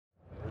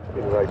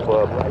right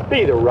club.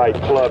 Be the right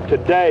club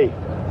today.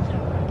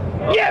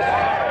 Yes!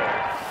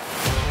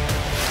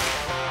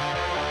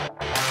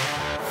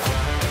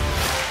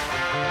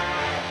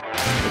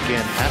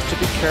 Again, have to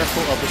be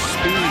careful of the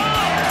speed.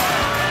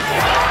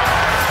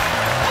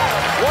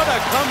 What a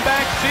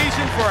comeback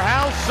season for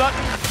Hal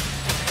Sutton.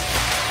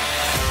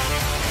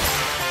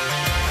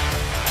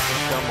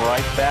 Come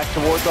right back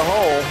toward the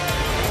hole.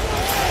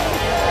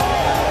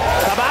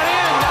 How about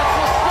in? That's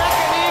the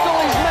second eagle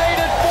he's made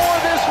it for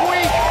this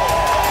week.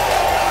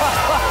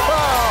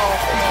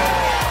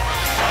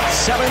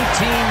 17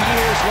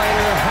 years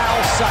later,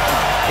 Hal Sutton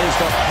is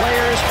the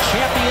Players'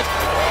 champion.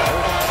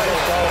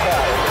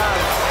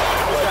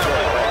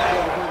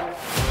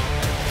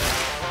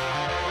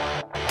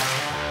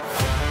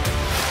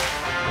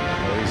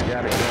 He's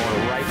got it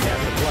going right at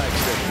the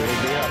flagstick.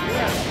 It'll be up.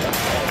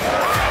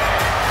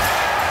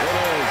 It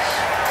is.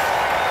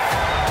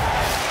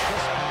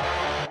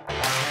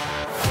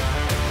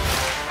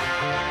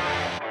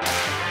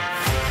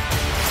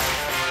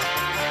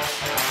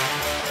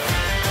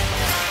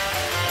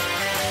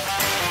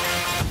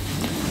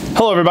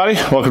 Hello, everybody.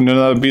 Welcome to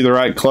another Be the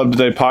Right Club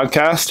Today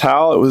podcast.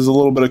 Hal, it was a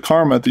little bit of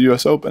karma at the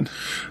U.S. Open.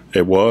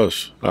 It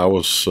was. I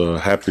was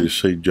happy to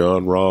see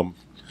Jon Rahm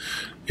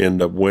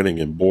end up winning,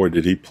 and boy,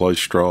 did he play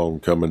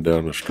strong coming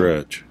down the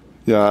stretch.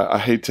 Yeah, I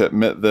hate to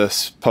admit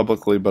this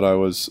publicly, but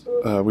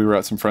we were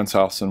at some friend's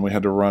house and we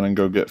had to run and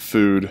go get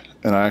food,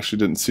 and I actually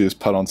didn't see his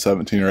putt on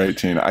 17 or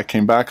 18. I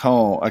came back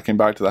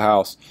to the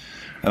house,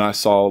 and I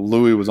saw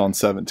Louis was on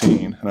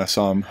 17, and I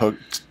saw him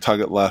tug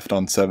it left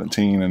on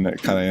 17, and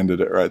it kind of ended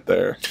it right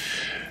there.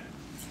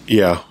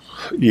 Yeah,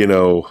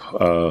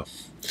 it's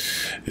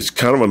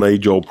kind of an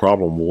age-old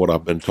problem with what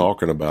I've been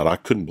talking about. I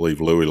couldn't believe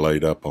Louis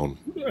laid up on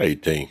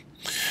 18.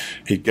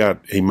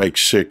 He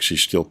makes 6.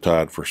 He's still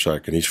tied for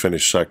second. He's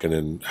finished second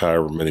in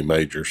however many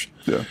majors.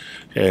 Yeah,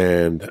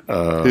 and he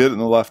hit it in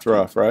the left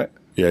rough, right?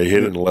 Yeah, he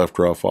hit it in the left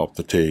rough off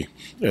the tee,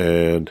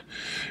 and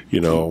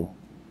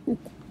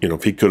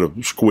if he could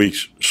have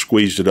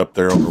squeezed it up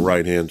there on the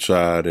right-hand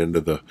side into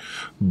the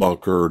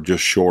bunker or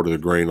just short of the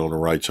green on the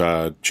right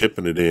side,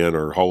 chipping it in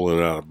or holding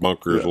it out of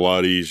bunker is a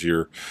lot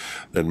easier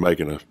than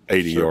making an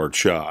 80-yard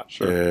shot.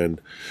 Sure.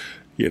 And,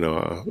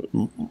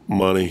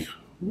 money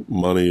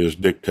is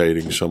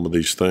dictating some of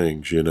these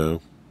things,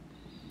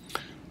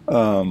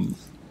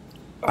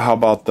 How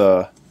about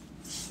the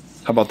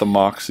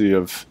moxie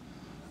of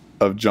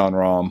Jon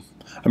Rahm?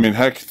 I mean,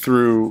 heck,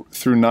 through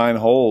 9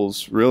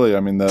 holes, really. I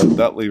mean, that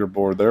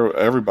leaderboard there,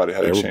 everybody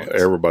had a chance.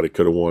 Everybody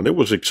could have won. It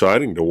was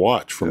exciting to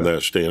watch from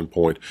that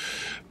standpoint.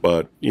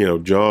 But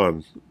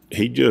Jon,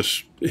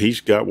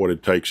 he's got what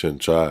it takes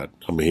inside.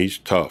 I mean, he's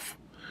tough.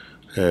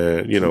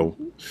 And I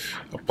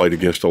played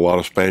against a lot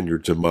of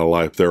Spaniards in my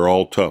life. They're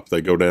all tough. They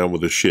go down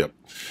with the ship.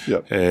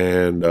 Yep.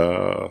 And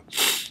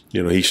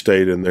he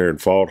stayed in there and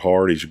fought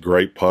hard. He's a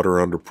great putter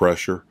under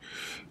pressure.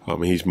 I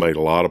mean, he's made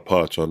a lot of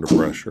putts under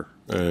pressure.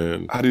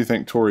 And how do you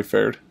think Torrey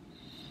fared?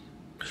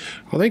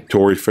 I think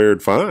Torrey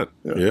fared fine.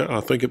 Yeah, I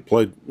think it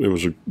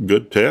was a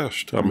good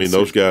test. I mean,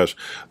 those guys,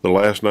 the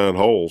last 9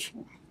 holes,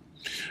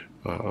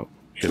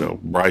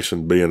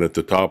 Bryson being at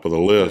the top of the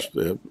list,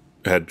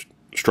 had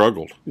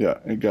struggled. Yeah,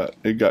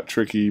 it got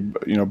tricky.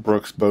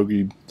 Brooks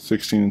bogeyed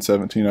 16 and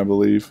 17, I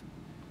believe,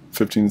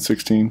 15 and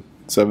 16,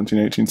 17,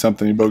 18,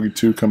 something. He bogeyed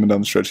 2 coming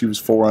down the stretch. He was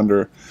 4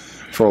 under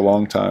for a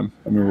long time.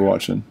 I remember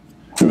watching.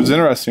 It was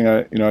interesting.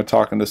 I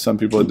talking to some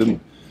people. It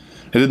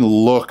didn't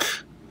look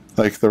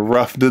like the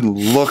rough didn't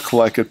look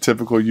like a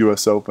typical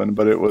U.S. Open,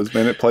 but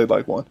it played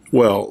like one.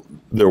 Well,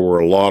 there were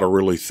a lot of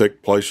really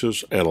thick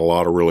places and a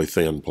lot of really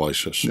thin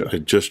places. Yeah.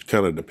 It just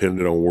kind of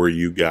depended on where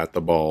you got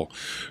the ball.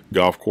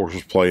 Golf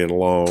courses playing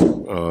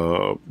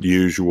along,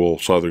 usual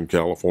Southern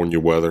California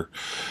weather.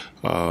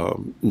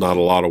 Not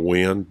a lot of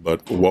wind,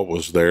 but what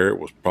was there, it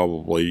was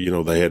probably,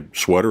 they had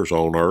sweaters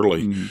on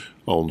early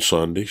on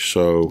Sunday.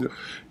 So,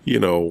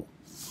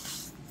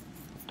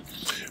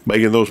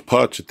 making those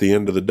putts at the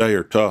end of the day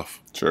are tough.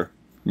 Sure.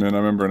 I mean, I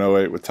remember in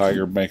 08 with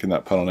Tiger making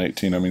that putt on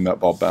 18. I mean, that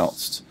ball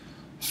bounced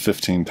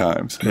 15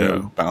 times.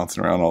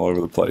 Bouncing around all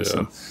over the place. Yeah.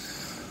 And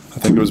I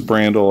think it was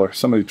Brandel or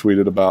somebody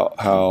tweeted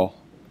about how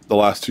the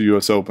last 2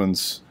 U.S.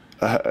 Opens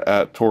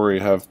at Torrey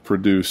have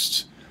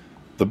produced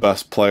the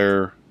best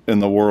player in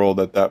the world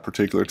at that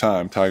particular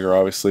time. Tiger,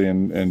 obviously,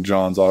 and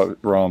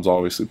Rahm's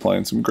obviously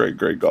playing some great,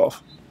 great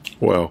golf.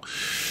 Well,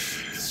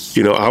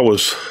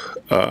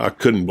 I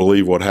couldn't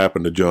believe what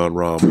happened to Jon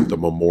Rahm at the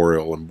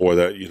Memorial, and boy,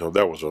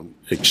 that was an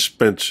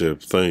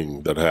expensive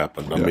thing that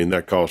happened. I mean,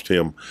 that cost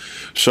him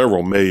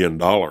several $1 million,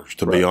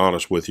 to be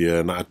honest with you.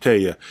 And I tell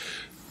you,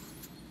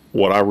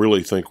 what I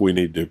really think we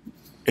need to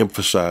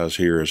emphasize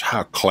here is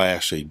how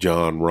classy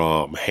Jon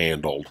Rahm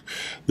handled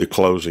the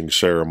closing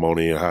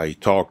ceremony and how he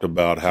talked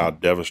about how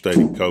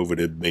devastating COVID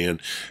had been,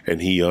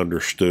 and he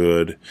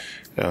understood.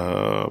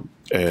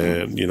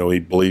 And, he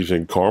believes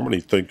in karma, and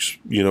he thinks,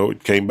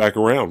 it came back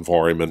around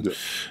for him. And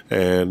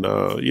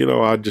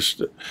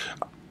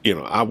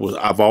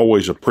I've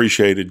always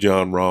appreciated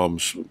John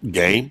Rahm's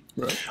game.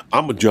 Right.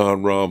 I'm a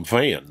John Rahm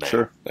fan now.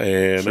 Sure.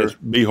 And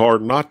it'd be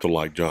hard not to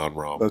like John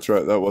Rahm. That's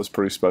right. That was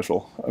pretty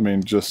special. I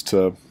mean, just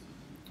to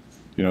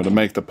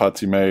make the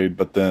putts he made,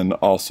 but then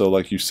also,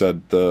 like you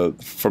said,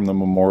 from the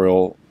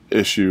Memorial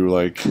issue,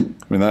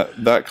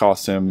 that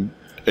cost him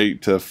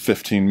 $8 to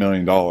 $15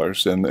 million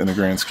in the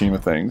grand scheme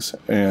of things.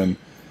 And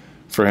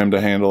for him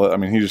to handle it, I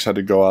mean, he just had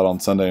to go out on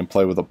Sunday and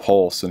play with a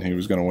pulse, and he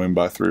was going to win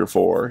by 3 or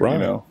 4.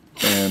 Right.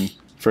 And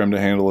for him to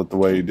handle it the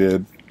way he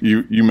did,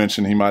 you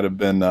mentioned he might have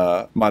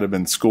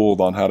been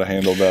schooled on how to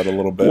handle that a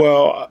little bit.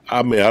 Well,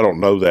 I mean, I don't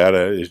know that.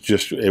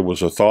 It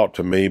was a thought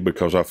to me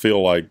because I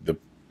feel like the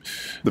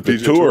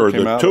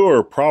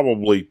tour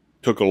probably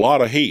took a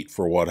lot of heat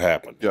for what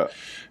happened. Yeah.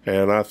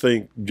 And I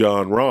think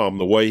John Rahm,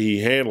 the way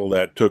he handled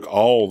that, took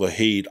all the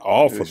heat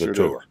off of the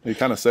tour. He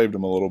kind of saved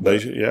him a little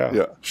bit.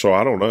 Yeah. So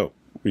I don't know.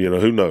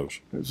 Who knows?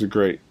 It was a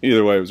great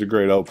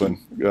Open,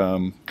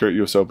 great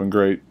U.S. Open,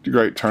 great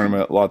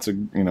tournament. Lots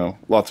of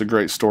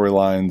great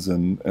storylines,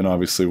 and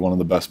obviously one of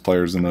the best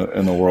players in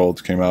the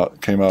world came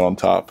out on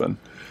top, and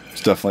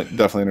it's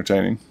definitely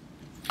entertaining.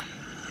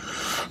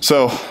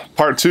 So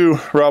part 2,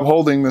 Rob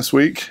Houlding this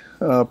week.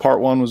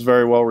 Part 1 was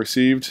very well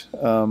received.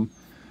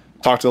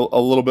 Talked a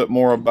little bit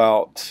more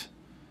about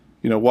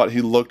what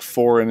he looked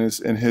for in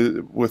his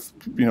with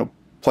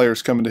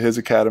players coming to his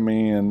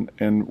academy, and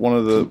one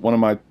of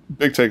my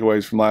big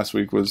takeaways from last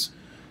week was,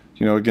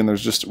 again,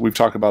 we've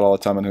talked about all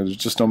the time, and there's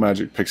just no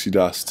magic pixie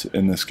dust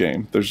in this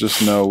game. There's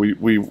just no.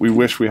 We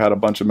wish we had a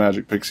bunch of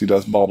magic pixie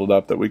dust bottled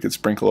up that we could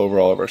sprinkle over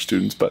all of our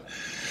students, but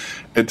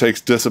it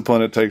takes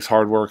discipline, it takes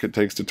hard work, it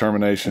takes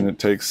determination, it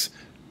takes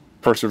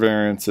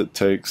perseverance, it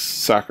takes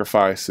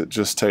sacrifice, it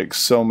just takes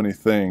so many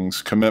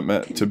things,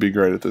 commitment to be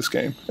great at this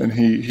game, and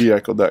he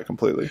echoed that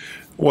completely.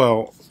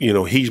 Well,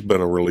 he's been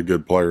a really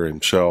good player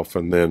himself,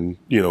 and then,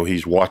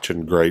 he's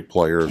watching great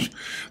players.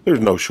 There's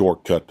no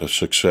shortcut to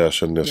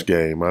success in this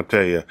game. I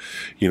tell you,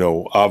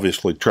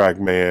 obviously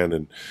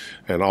TrackMan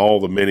and all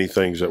the many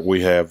things that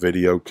we have,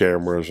 video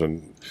cameras,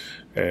 and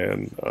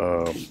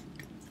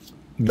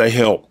they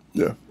help.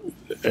 Yeah.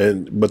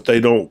 But they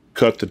don't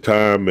cut the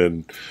time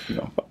and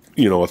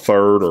a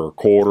third or a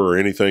quarter or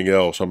anything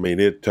else. I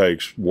mean, it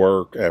takes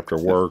work after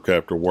work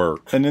after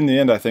work. And in the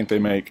end, I think they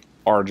make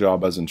our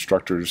job as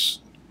instructors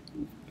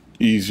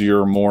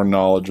easier, more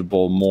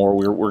knowledgeable, more.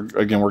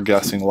 We're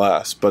guessing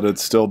less, but it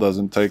still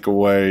doesn't take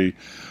away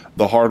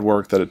the hard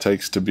work that it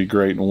takes to be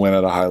great and win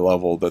at a high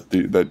level that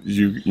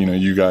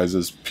you guys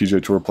as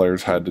PGA Tour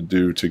players had to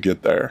do to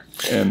get there.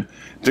 And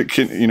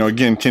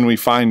can we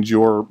find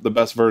the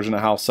best version of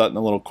Hal Sutton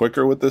a little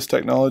quicker with this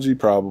technology?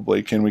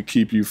 Probably. Can we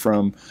keep you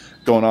from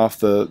going off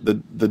the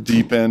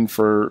deep end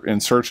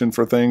and searching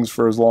for things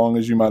for as long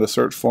as you might have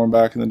searched for them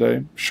back in the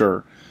day?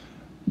 Sure,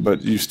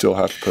 but you still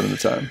have to put in the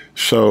time.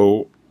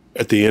 So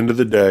at the end of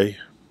the day,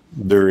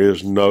 there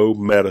is no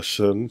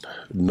medicine,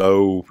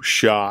 no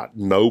shot,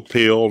 no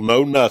pill,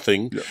 no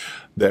nothing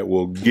that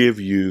will give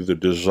you the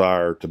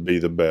desire to be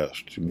the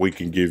best. We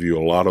can give you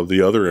a lot of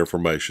the other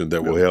information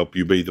that will help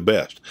you be the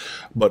best.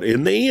 But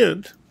in the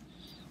end,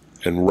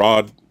 and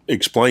Rod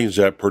explains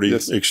that pretty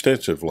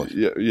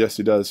extensively. Yes,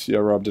 he does. Yeah,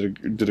 Rob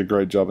did a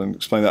great job in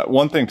explaining that.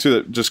 One thing, too,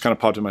 that just kind of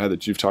popped in my head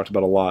that you've talked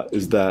about a lot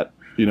is that,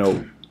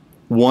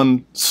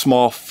 one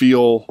small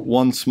feel,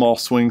 one small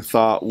swing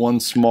thought, one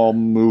small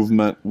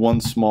movement, one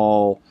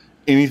small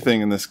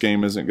anything in this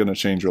game isn't going to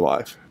change your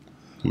life.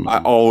 Mm-hmm.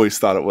 I always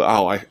thought it was,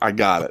 I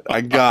got it.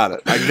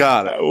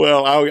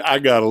 Well, I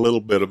got a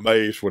little bit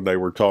amazed when they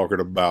were talking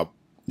about,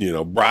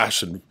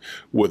 Bryson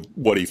with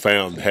what he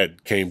found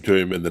came to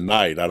him in the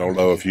night. I don't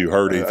know if you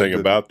heard anything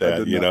about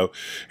that,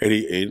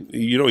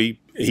 and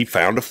he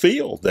found a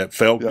feel that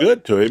felt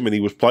good to him, and he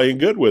was playing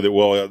good with it.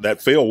 Well,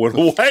 that feel went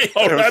away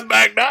on that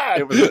back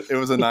nine. It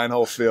was a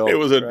 9-hole feel. It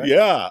was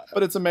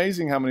But it's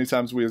amazing how many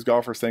times we as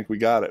golfers think we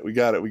got it,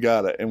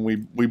 and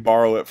we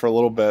borrow it for a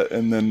little bit,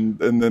 and then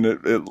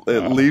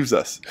it leaves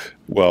us.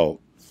 Well,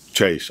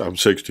 Chase, I'm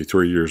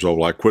 63 years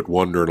old. I quit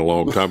wondering a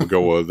long time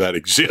ago whether that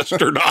exists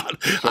or not.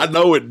 I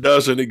know it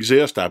doesn't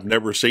exist. I've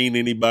never seen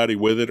anybody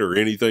with it or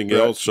anything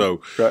else.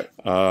 So,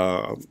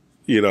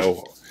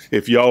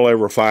 if y'all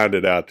ever find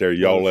it out there,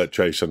 y'all let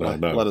Chase and I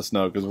know. Let us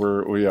know, because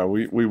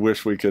we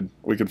wish we could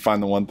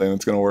find the one thing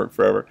that's going to work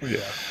forever. Yeah.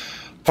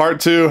 Part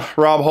 2,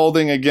 Rob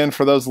Houlding, again,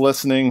 for those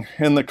listening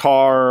in the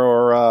car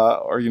or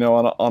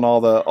on all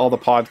the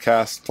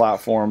podcast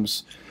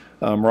platforms.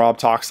 Rob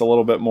talks a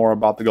little bit more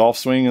about the golf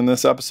swing in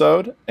this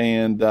episode,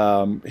 and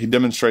he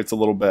demonstrates a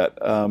little bit.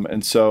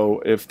 And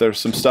so if there's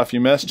some stuff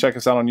you missed, check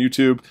us out on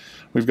YouTube.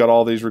 We've got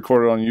all these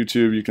recorded on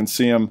YouTube. You can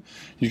see them.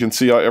 You can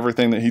see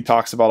everything that he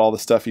talks about, all the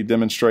stuff he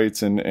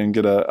demonstrates, and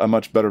get a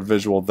much better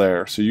visual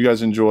there. So you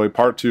guys enjoy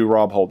Part 2,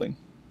 Rob Houlding.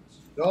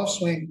 Golf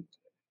swing.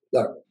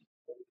 Look,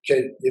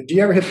 okay, do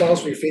you ever hit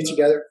balls with your feet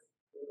together?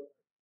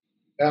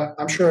 Yeah,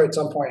 I'm sure at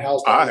some point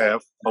Hal's done that. I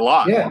have a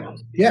lot.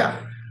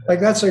 Yeah. Like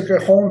that's like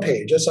a home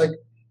page. It's like,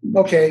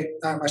 okay,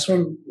 my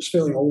swing was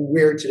feeling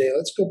weird today.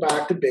 Let's go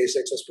back to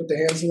basics. Let's put the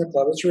hands in the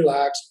club. Let's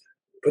relax.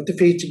 put the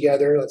feet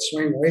together. Let's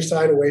swing waist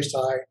high to waist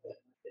high.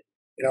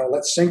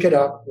 Let's sync it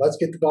up. Let's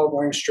get the ball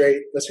going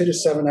straight. Let's hit a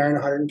 7-iron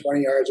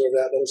 120 yards over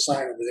that little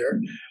sign over there.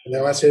 And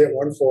then let's hit it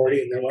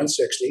 140 and then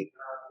 160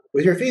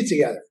 with your feet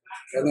together.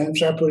 And then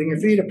start putting your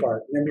feet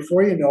apart. And then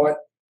before you know it,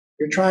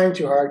 you're trying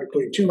too hard. You're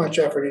putting too much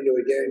effort into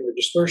it again. Your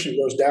dispersion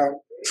goes down.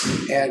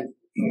 And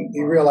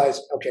you realize,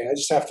 okay, I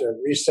just have to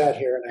reset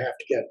here and I have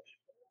to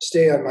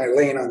stay on my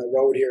lane on the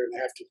road here and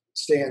I have to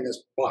stay in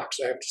this box.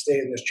 I have to stay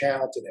in this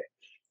channel today.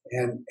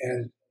 And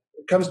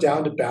it comes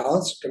down to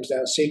balance. It comes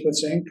down to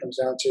sequencing. It comes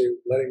down to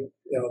letting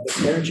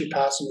the energy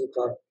pass into the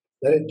club,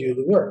 let it do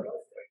the work,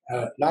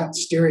 not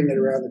steering it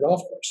around the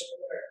golf course.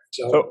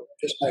 So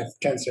just my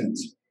 10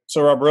 cents.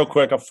 So Rob, real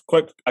quick,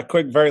 a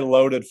quick, very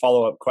loaded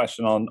follow-up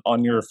question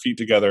on your feet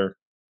together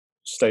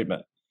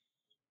statement.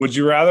 Would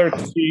you rather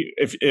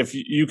if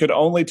you could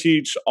only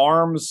teach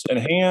arms and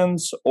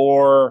hands,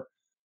 or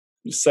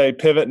say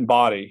pivot and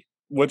body?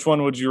 Which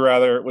one would you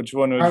rather? Which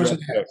one would arms you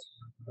and hands?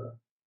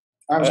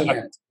 Arms and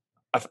hands.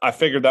 I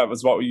figured that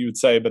was what you would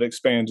say, but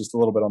expand just a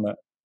little bit on that.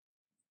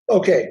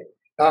 Okay.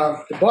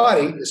 The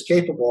body is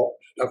capable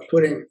of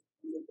putting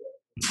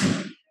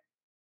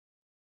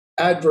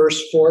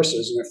adverse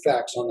forces and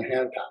effects on the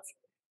hand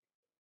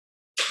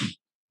path.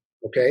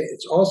 Okay.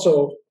 It's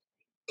also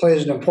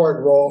plays an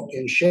important role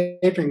in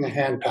shaping the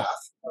hand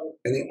path.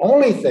 And the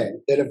only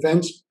thing that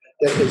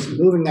is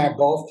moving that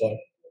golf club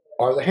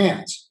are the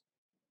hands.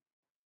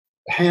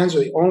 The hands are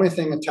the only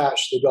thing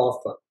attached to the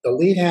golf club. The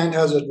lead hand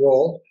has a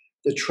role.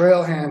 The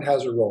trail hand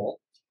has a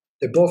role.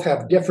 They both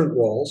have different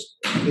roles,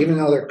 even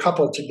though they're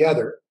coupled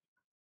together.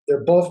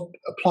 They're both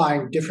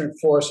applying different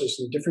forces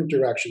in different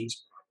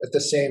directions at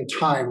the same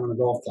time on a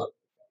golf club.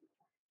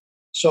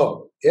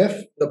 So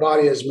if the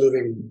body is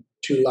moving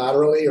too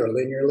laterally or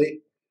linearly,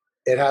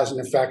 it has an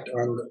effect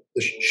on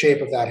the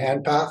shape of that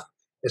hand path.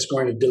 It's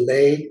going to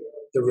delay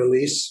the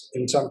release,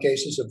 in some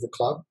cases, of the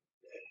club.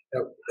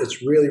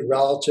 It's really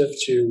relative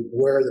to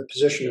where the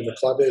position of the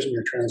club is in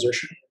your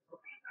transition.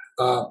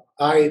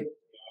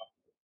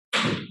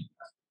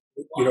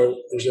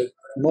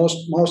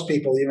 Most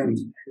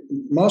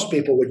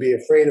people would be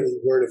afraid of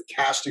the word of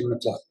casting the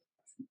club.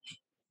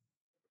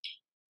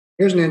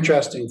 Here's an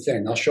interesting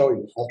thing. I'll show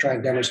you. I'll try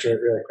and demonstrate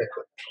it really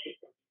quickly.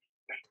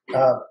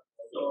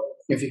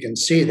 If you can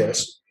see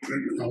this,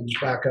 I'll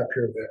just back up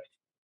here a bit.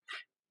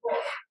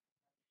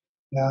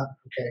 Yeah,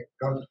 okay.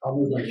 I'll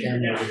move my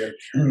camera over here.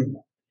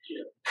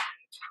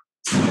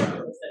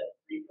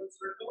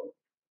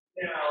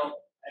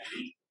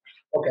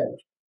 Okay,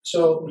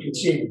 so you can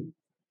see.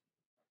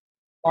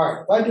 All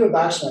right, if I do a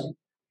backswing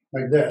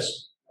like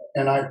this,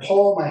 and I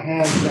pull my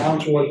hand down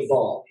toward the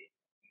ball,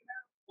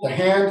 the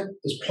hand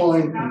is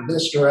pulling in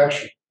this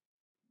direction.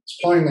 It's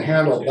pulling the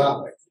handle that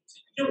way.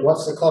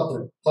 What's the club?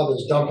 The club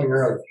is dumping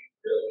early.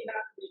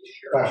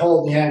 If I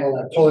hold the angle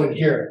and I pull it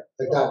here,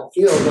 like that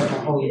feels like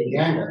I'm holding the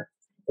angle,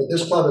 but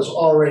this club has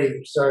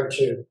already started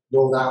to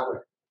go that way.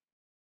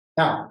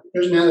 Now,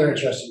 here's another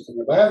interesting thing.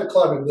 If I have the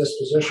club in this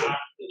position,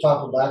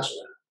 top of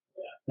backswing,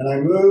 and I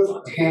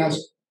move the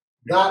hands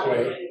that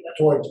way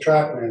toward the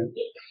TrackMan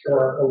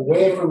or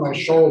away from my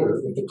shoulder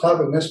with the club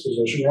in this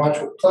position, watch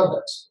what the club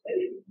does.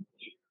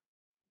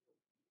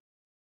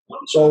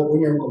 So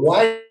when you're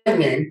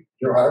widening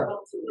your arc,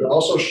 you're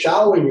also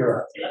shallowing your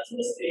arc.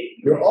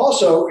 You're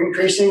also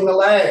increasing the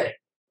lag.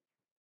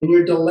 And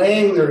you're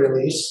delaying the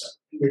release.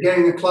 You're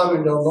getting the club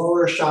into a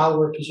lower,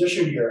 shallower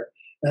position here.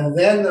 And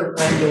then the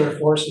angular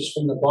forces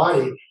from the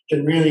body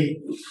can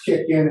really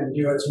kick in and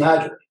do its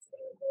magic.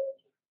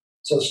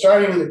 So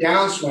starting the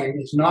downswing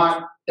is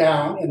not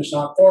down and it's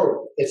not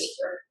forward. It's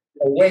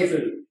away from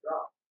you.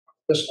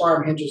 This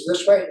arm hinges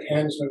this way, the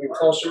hand is moving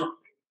closer.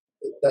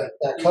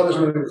 That club is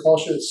moving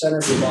closer to the center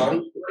of your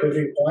body, the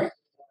pivoting point.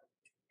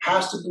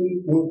 Has to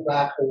be moved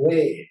back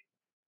away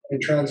in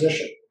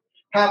transition.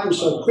 Happens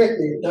so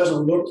quickly it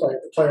doesn't look like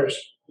the player's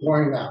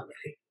going that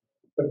way.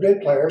 But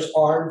good players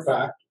are, in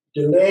fact,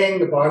 delaying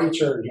the body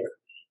turn here.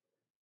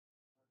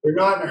 They're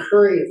not in a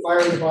hurry to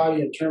fire the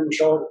body and turn the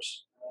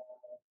shoulders.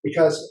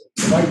 Because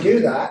if I do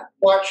that,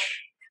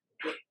 watch,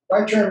 if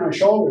I turn my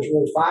shoulders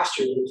really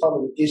faster with the club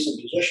in a decent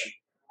position,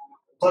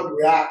 the club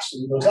reacts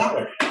and goes that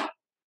way.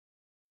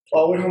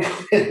 Well, we don't.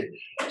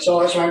 So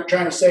that's what I'm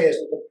trying to say is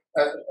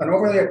an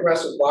overly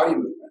aggressive body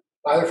movement,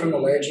 either from the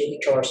legs or the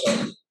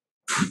torso,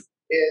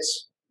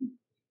 is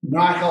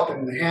not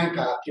helping the hand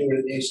path do what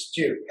it needs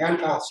to do. Hand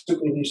path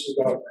simply needs to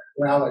go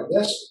around like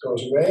this, it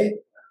goes away,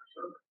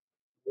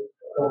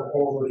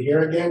 over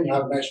here again, you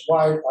have a nice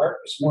wide arc,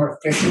 it's more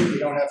efficient, you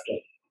don't have to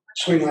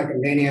swing like a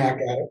maniac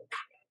at it.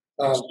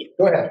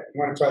 Go ahead,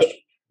 you want a question?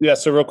 Yeah,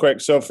 so real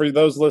quick. So for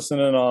those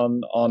listening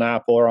on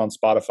Apple or on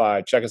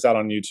Spotify, check us out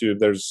on YouTube.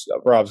 There's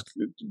Rob's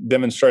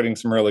demonstrating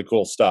some really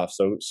cool stuff.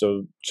 So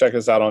check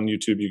us out on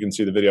YouTube. You can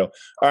see the video.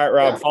 All right,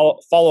 Rob, yeah.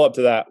 Follow up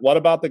to that. What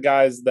about the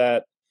guys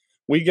that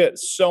we get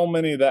so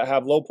many that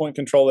have low point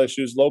control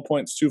issues, low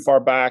points too far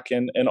back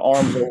and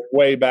arms are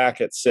way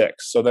back at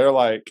 6. So they're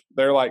like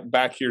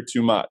back here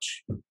too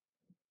much.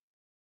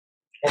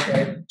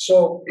 Okay.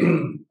 So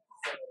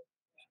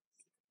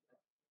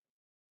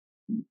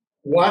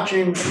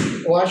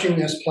watching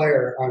this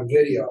player on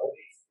video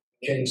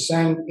can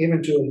send,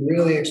 even to a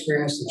really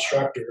experienced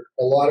instructor,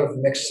 a lot of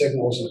mixed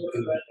signals, and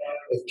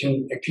it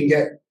can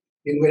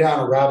you can go down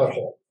a rabbit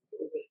hole.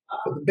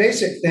 But the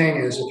basic thing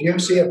is, if you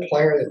see a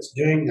player that's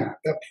doing that,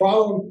 the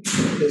problem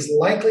is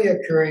likely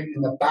occurring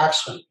in the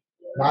backswing,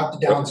 not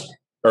the downswing.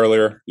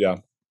 Earlier, yeah.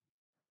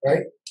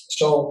 Right?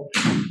 So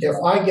if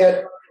I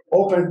get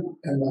open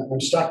and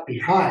I'm stuck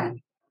behind,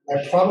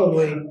 I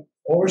probably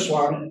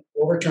overswung,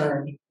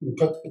 overturned, and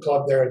put the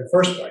club there in the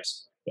first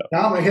place. Yeah.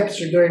 Now my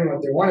hips are doing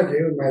what they want to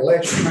do, and my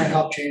legs are trying to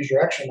help change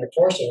direction, my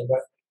torso,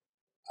 but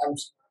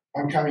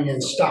I'm coming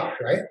in stuck,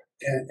 right?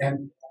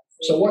 And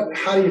so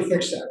how do you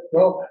fix that?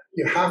 Well,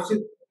 you have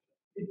to,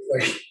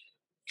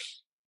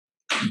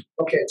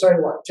 okay, tell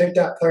you what, take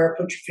that player,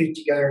 put your feet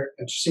together,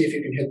 and see if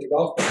you can hit the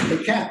golf ball.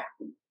 They can't.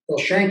 They'll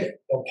shank it.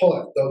 They'll pull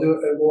it. They'll do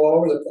it. It'll go all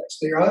over the place.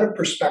 They're out of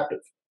perspective.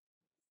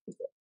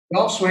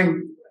 Golf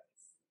swing,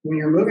 when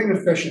you're moving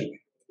efficiently,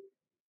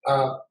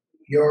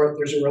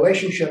 there's a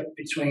relationship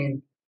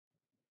between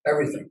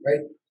everything,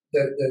 right?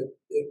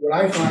 What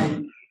I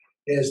find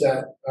is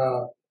that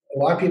a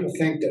lot of people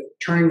think that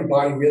turning the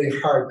body really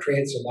hard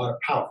creates a lot of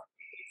power.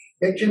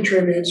 It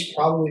contributes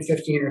probably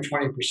 15 or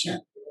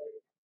 20%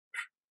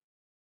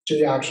 to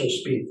the actual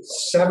speed.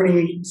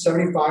 75%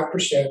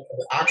 of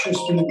the actual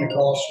speed in the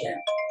golf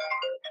swing.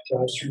 So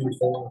let's turn my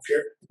phone off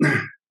here.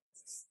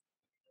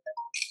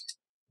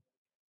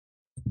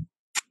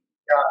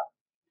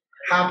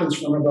 Happens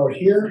from about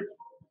here.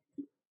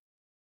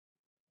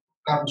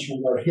 Happens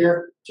from about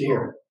here to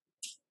here.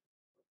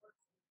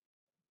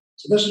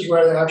 So this is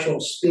where the actual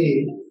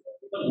speed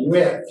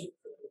width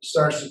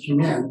starts to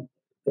come in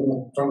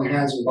from the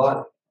hands and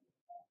body.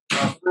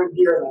 Now, if I'm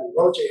here and I'm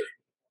rotating,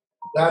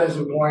 that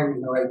isn't going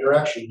in the right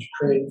direction to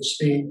create the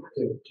speed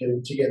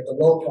to get the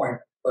low point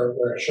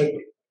where it should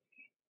be.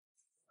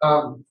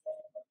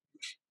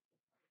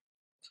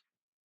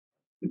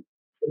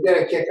 We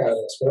get a kick out of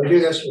this, but I do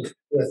this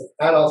with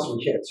adults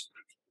and kids.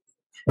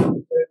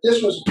 If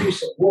this was a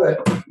piece of wood,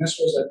 and this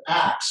was an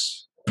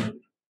axe,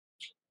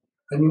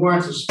 and you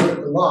wanted to split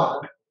the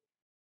log,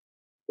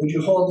 would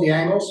you hold the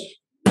angles?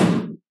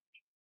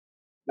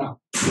 No.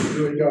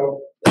 You would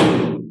go,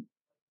 all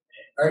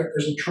right,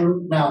 there's a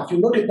true. Now, if you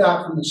look at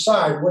that from the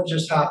side, what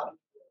just happened?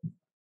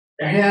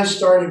 The hands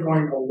started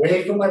going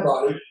away from my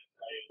body,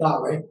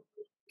 that way.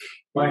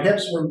 My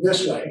hips went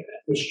this way,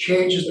 which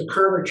changes the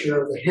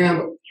curvature of the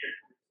handle.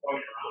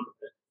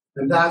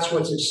 And that's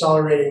what's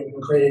accelerating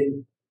and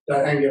creating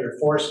that angular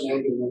force and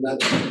angular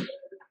momentum.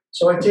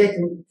 So I take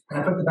them and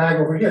I put the bag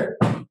over here.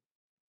 And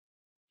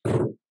I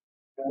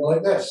go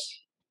like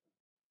this.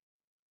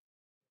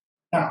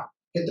 Now,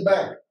 hit the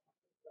bag.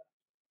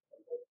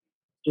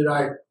 Did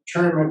I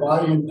turn my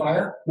body and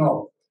fire?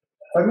 No.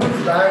 If I move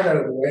the bag out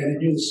of the way and I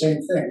do the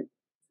same thing.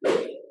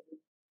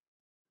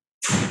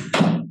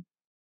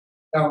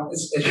 Now,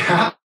 it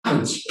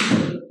happens,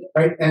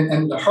 right?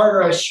 And the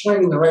harder I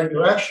swing in the right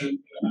direction,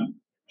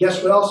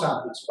 guess what else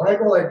happens? If I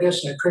go like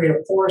this and I create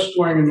a force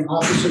going in the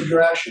opposite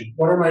direction,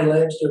 what are my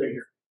legs doing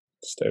here?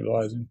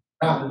 Stabilizing.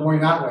 They're going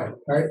that way,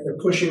 right? They're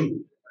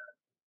pushing,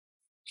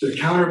 they're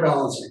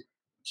counterbalancing.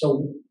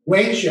 So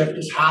weight shift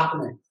is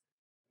happening.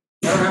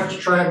 I don't have to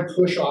try and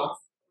push off.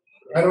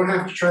 I don't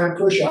have to try and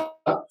push up.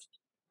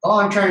 All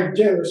I'm trying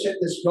to do is hit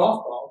this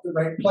golf ball at the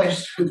right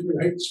place, the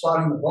right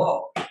spot in the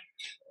ball.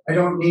 I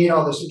don't need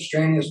all this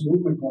extraneous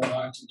movement going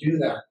on to do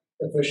that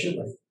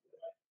efficiently.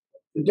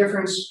 The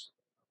difference,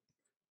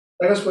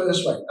 let us put it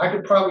this way, I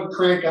could probably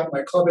crank up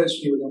my club head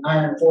speed with an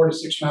iron 4 to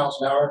 6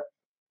 miles an hour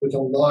with a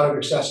lot of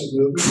excessive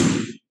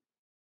movement.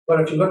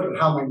 But if you look at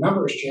how my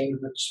numbers change,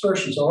 the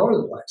dispersion's all over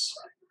the place.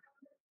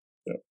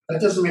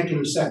 That doesn't make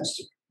any sense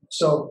to me.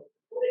 So,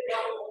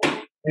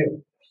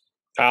 anyway.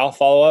 Al,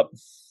 follow up?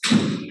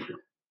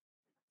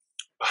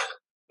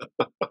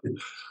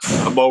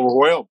 I'm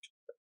overwhelmed.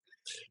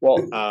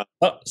 Well,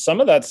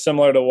 some of that's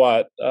similar to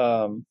what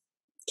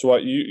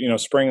you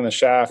springing the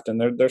shaft,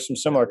 and there's some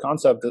similar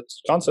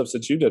concepts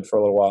that you did for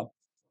a little while.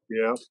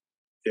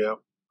 Yeah.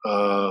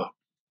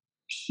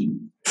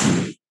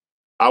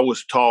 I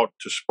was taught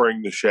to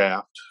spring the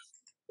shaft,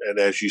 and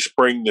as you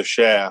spring the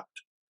shaft,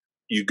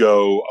 you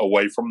go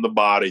away from the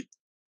body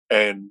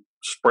and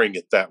spring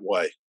it that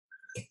way,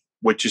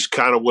 which is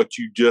kind of what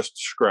you just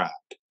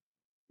described.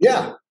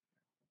 Yeah,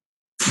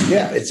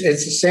 it's the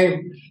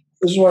same.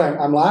 This is what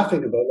I'm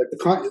laughing about.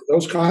 Like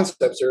those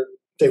concepts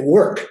they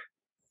work.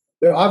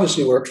 They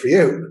obviously work for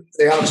you.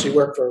 They obviously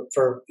work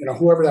for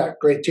whoever that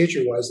great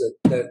teacher was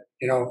that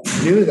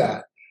knew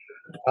that.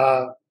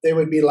 They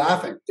would be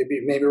laughing. They'd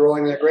be maybe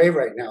rolling in their grave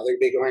right now. They'd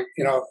be going,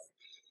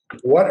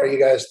 what are you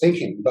guys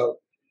thinking about?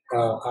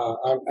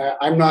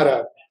 I'm not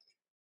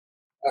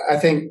I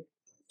think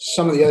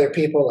some of the other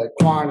people like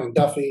Quan and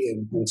Duffy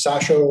and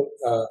Sasho,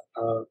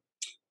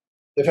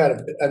 they've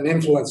had an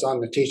influence on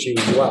the teaching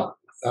as well.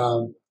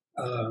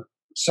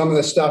 Some of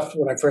the stuff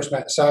when I first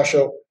met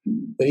Sasho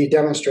that he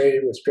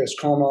demonstrated with Chris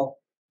Como,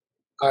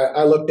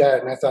 I looked at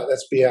it and I thought,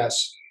 that's BS.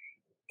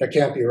 That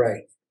can't be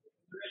right.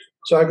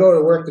 So I go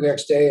to work the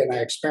next day and I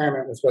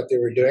experiment with what they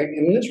were doing,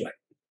 and it is right.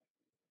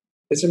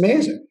 It's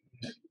amazing.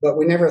 But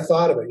we never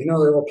thought of it. You know,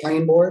 the little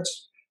plane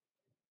boards?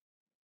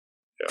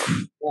 Yeah.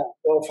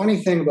 Well, funny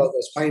thing about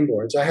those plane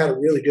boards, I had a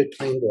really good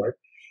plane board.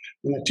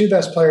 And the two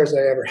best players I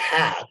ever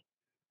had,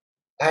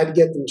 I had to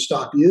get them to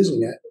stop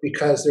using it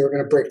because they were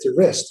going to break their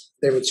wrist.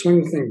 They would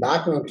swing the thing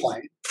back on the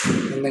plane,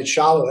 and they'd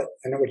shallow it,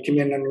 and it would come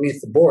in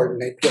underneath the board,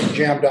 and they'd get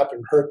jammed up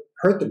and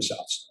hurt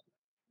themselves.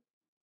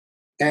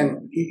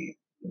 And,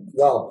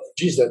 well,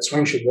 geez, that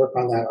swing should work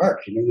on that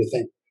arc. You know, you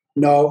think,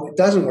 no, it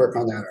doesn't work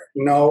on that arc.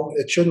 No,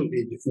 it shouldn't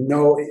be.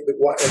 No,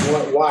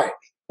 why?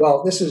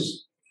 Well, this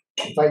is,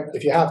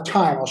 if you have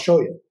time, I'll show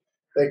you.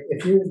 Like,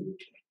 if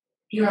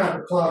you have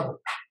a club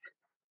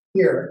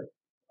here,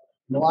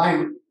 in the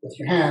line with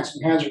your hands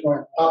are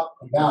going up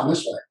and down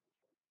this way.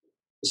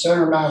 The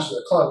center mass of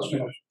the club is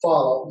going to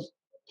follow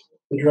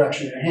the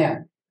direction of your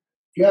hand.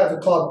 If you have the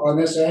club on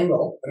this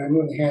angle and I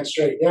move the hand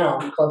straight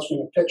down, the club's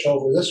going to pitch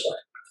over this way.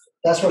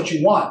 That's what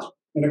you want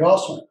in a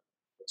golf swing.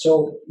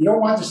 So you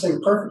don't want this thing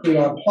perfectly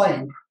on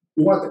plane.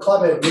 You want the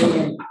club head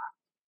moving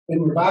in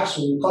your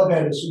backswing. The club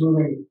head is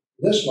moving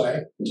this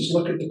way. Just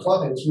look at the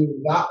club head, it's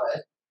moving that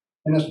way.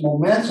 And this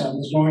momentum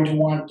is going to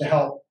want to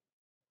help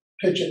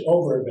pitch it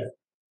over a bit.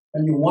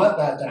 And you want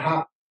that to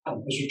happen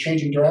as you're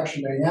changing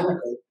direction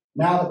dynamically.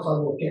 Now the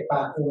club will kick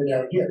back over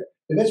down here.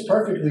 If it's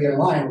perfectly in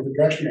line with the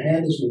direction your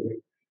hand is moving,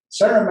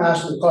 center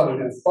mass of the club is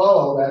going to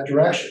follow that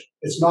direction.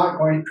 It's not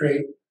going to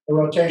create a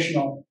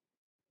rotational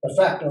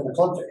effect on the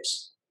club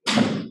face.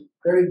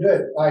 Very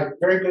good.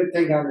 Very good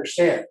thing to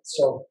understand.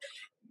 So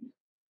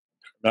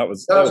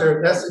that's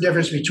the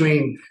difference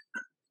between,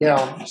 you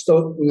know,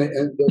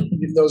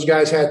 those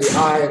guys had the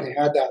eye and they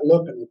had that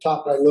look, and the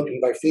top guy looking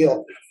by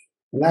feel.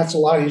 And that's a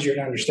lot easier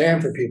to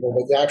understand for people,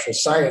 but the actual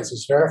science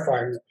is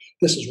verifying that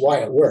this is why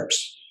it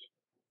works.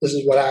 This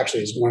is what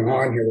actually is going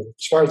on here.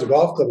 As far as the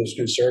golf club is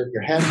concerned,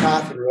 your hand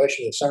path in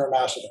relation to the center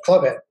mass of the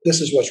club head, this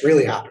is what's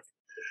really happening.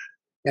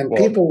 And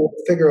people will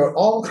figure out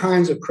all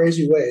kinds of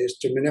crazy ways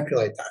to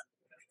manipulate that.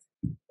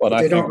 Well,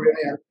 they don't really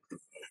have.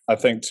 I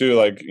think too,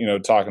 like, you know,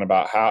 talking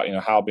about how, you know,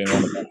 how being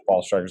one of the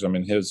ball strikers, I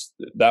mean,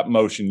 that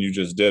motion you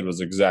just did was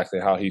exactly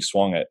how he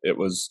swung it. It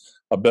was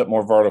a bit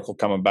more vertical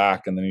coming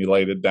back, and then he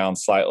laid it down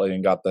slightly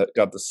and got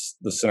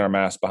the center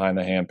mass behind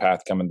the hand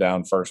path coming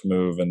down first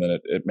move, and then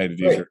it made it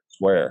easier to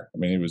swear. I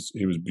mean,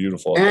 he was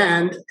beautiful.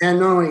 And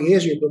not only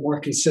easier, but more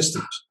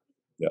consistent.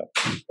 Yeah.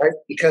 Right?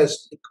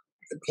 Because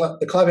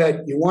the club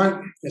head, you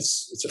want,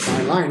 it's a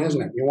fine line,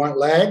 isn't it? You want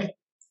lag.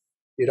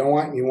 You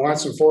want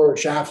some forward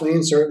shaft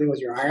lean, certainly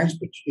with your irons,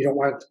 but you don't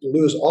want to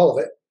lose all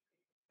of it.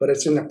 But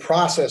it's in the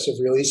process of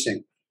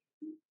releasing.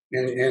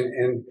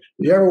 And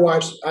you ever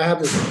watch? I have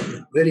this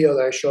video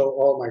that I show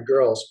all my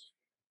girls.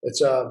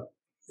 It's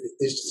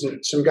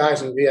some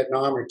guys in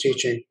Vietnam are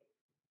teaching.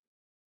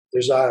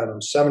 There's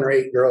 7 or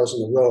 8 girls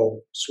in a row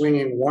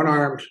swinging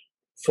one-armed,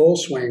 full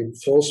swing,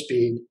 full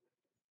speed,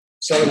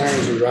 7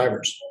 irons and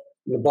drivers,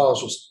 and the ball is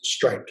just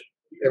striped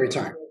every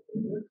time.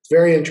 It's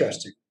very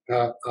interesting.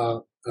 But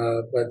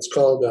it's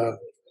called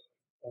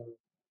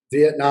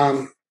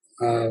Vietnam,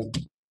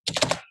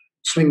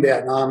 Swing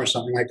Vietnam or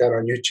something like that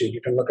on YouTube.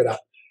 You can look it up.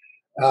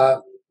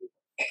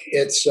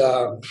 Let's see,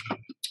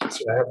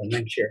 I have a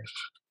link here.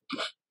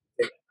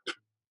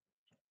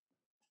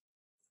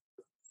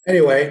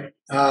 Anyway,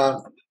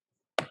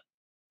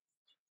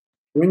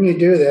 when you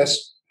do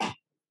this,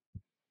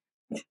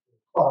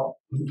 what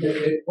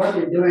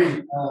you're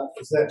doing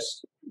is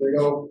this.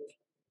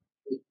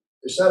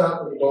 They set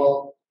up with the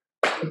ball,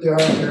 put the arm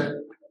here.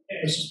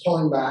 This is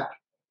pulling back,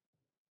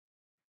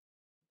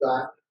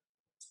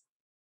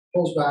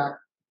 pulls back,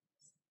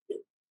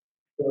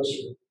 goes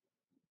through.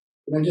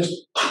 And then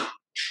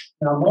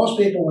now most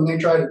people, when they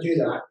try to do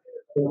that,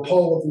 they'll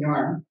pull with the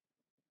arm,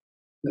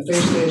 the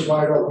face stays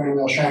wide open and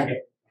they'll shank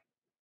it.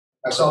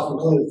 Myself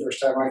included, the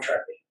first time I tried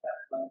it.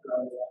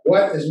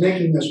 What is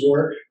making this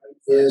work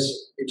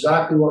is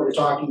exactly what we're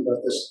talking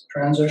about, this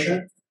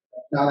transition.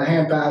 Now the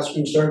hand paths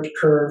can start to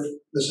curve.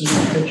 This is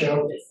going to pitch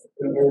out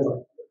and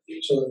over.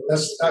 So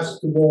that's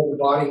the role the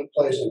body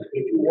plays in it.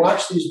 If you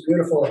watch these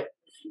beautiful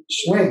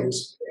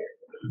swings,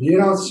 you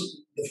don't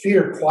see, the feet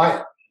are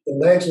quiet. The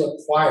legs look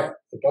quiet.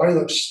 The body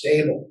looks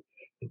stable.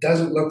 It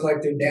doesn't look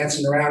like they're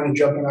dancing around and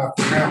jumping off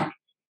the ground.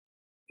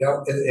 You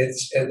know,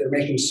 they're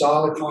making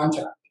solid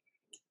contact.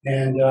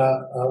 And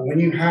when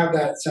you have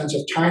that sense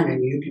of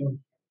timing, you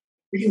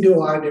can do a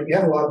lot of different. You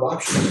have a lot of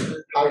options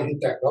how you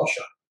hit that golf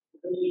shot.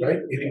 Right?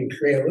 You can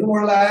create a little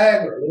more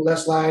lag or a little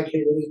less lag,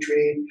 hit over the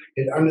tree,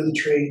 hit under the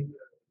tree,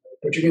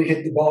 but you're going to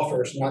hit the ball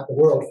first, not the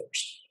world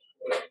first.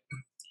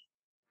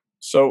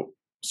 So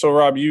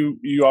Rob, you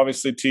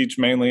obviously teach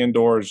mainly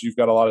indoors. You've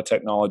got a lot of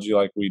technology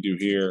like we do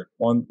here.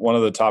 One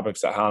of the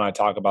topics that Hal and I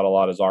talk about a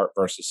lot is art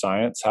versus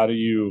science. How do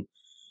you,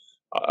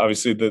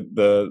 obviously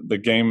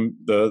the game,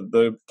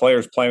 the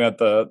players playing at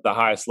the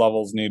highest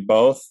levels need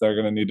both. They're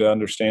going to need to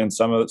understand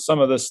some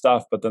of this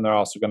stuff, but then they're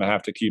also going to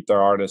have to keep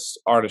their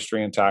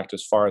artistry intact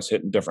as far as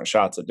hitting different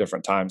shots at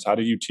different times. How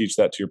do you teach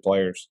that to your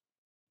players?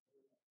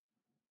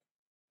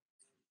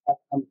 I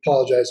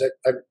apologize.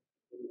 I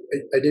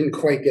didn't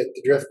quite get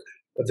the drift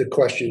of the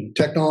question.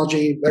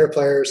 Technology, better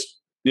players.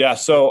 Yeah.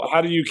 So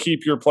how do you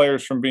keep your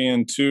players from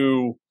being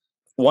too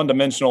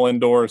one-dimensional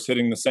indoors,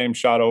 hitting the same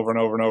shot over and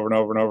over and over and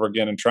over and over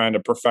again and trying to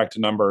perfect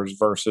numbers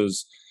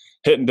versus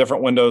hitting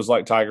different windows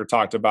like Tiger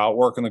talked about,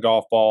 working the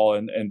golf ball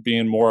and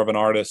being more of an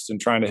artist and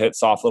trying to hit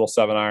soft little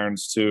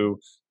 7-irons to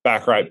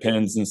back right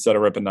pins instead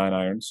of ripping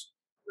 9-irons?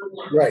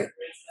 Right.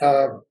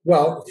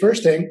 Well,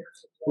 first thing,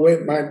 the way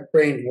my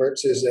brain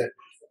works is that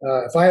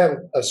if I have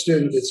a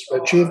student that's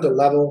achieved a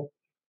level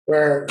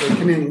where they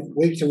come in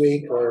week to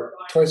week or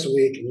twice a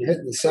week and you're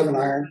hitting the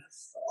 7-iron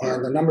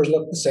and the numbers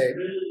look the same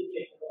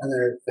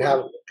and they have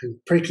a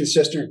pretty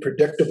consistent,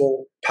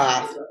 predictable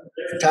path,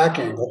 attack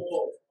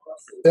angle,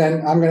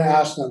 then I'm going to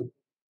ask them,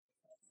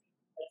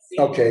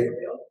 okay,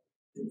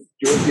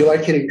 you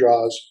like hitting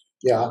draws?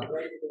 Yeah.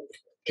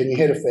 Can you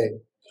hit a fade?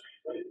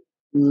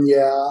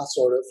 Yeah,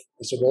 sort of.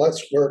 I said, well,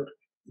 let's work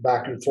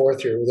back and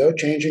forth here without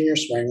changing your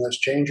swing. Let's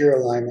change your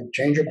alignment,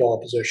 change your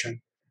ball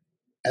position,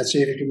 and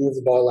see if you can move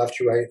the ball left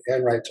to right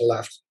and right to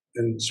left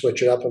and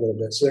switch it up a little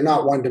bit. So they're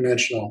not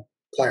one-dimensional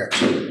players.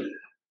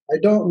 I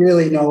don't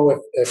really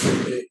know if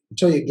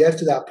until you get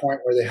to that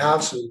point where they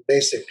have some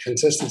basic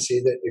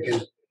consistency that you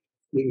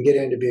can get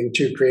into being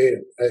too creative.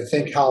 I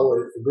think Hal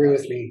would agree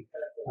with me.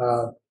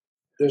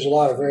 There's a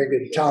lot of very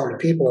good, talented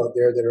people out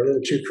there that are a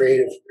little too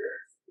creative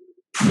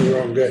for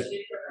their own good.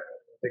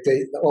 Like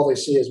all they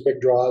see is big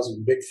draws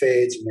and big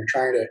fades, and they're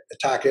trying to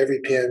attack every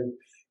pin.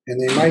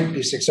 And they might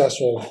be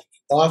successful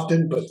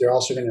often, but they're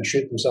also going to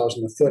shoot themselves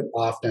in the foot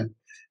often.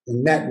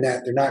 And net,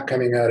 they're not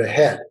coming out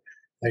ahead.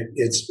 Like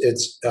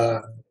it's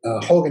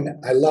Hogan.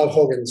 I love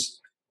Hogan's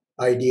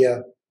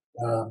idea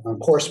on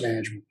course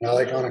management. And I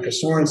like Annika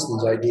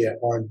Sorensen's idea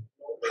on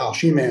how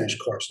she managed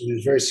course. And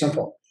it's very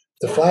simple.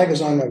 The flag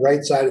is on the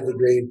right side of the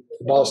green.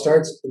 The ball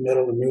starts at the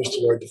middle and moves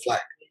toward the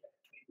flag.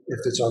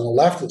 If it's on the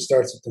left, it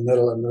starts at the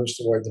middle and moves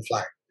toward the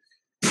flag.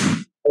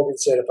 Hogan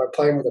said, if I'm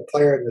playing with a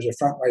player and there's a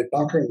front right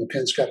bunker and the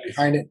pin's cut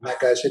behind it, and that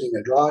guy's hitting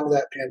a draw into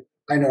that pin,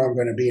 I know I'm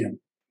going to beat him.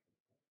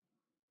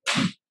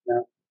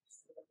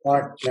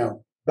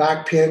 Now,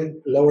 back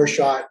pin, lower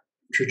shot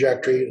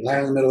trajectory,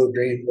 land in the middle of the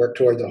green, work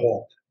toward the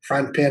hole.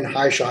 Front pin,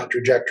 high shot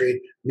trajectory,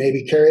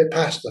 maybe carry it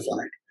past the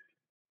flag.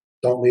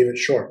 Don't leave it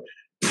short.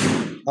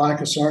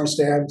 Annika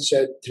Sorensen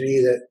said to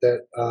me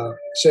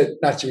said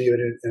not to me, but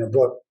in a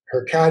book,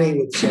 her caddy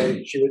would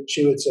say, she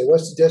would say,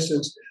 what's the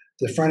distance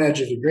to the front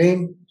edge of the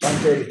green?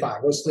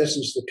 135. What's the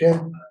distance to the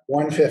pin?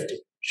 150.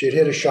 She'd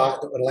hit a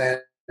shot that would land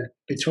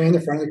between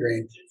the front of the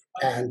green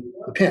and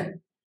the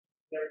pin.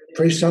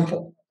 Pretty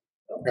simple,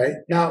 right?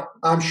 Now,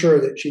 I'm sure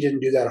that she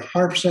didn't do that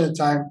 100% of the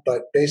time,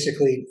 but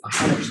basically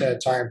 100% of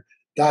the time,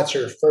 that's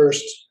her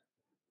first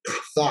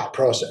thought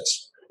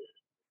process.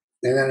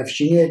 And then if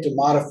she needed to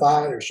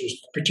modify it or she was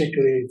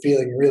particularly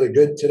feeling really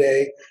good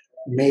today,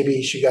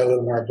 maybe she got a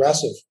little more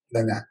aggressive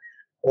than that,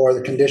 or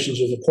the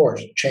conditions of the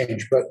course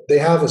change. But they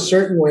have a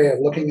certain way of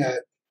looking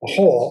at a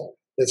hole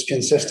that's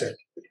consistent.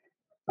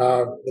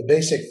 The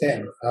basic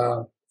thing.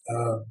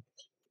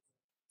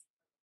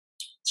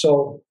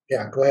 So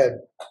yeah, go ahead.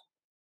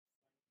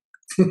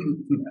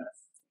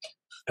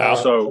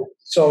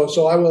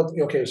 So I will.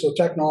 Okay. So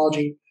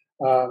technology.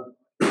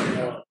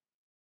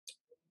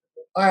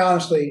 I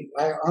honestly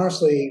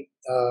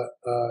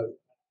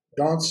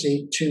don't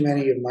see too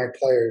many of my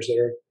players that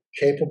are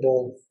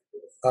capable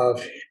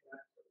of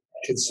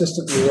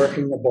consistently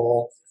working the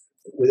ball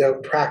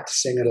without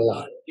practicing it a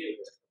lot.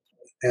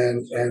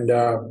 And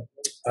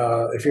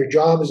if your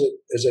job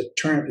is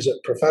a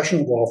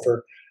professional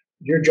golfer,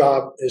 your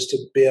job is to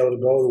be able to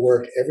go to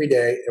work every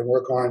day and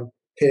work on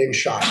hitting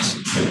shots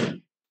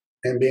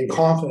and being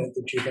confident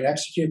that you can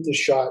execute this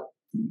shot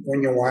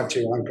when you want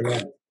to on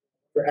command.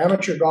 For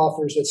amateur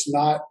golfers, it's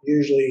not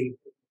usually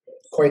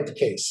quite the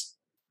case.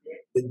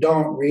 They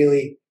don't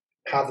really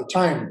have the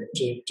time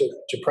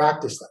to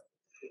practice them.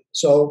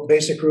 So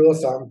basic rule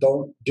of thumb,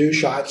 don't do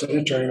shots in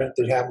a tournament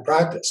that you haven't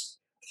practiced.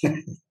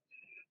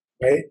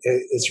 Right?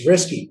 It's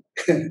risky,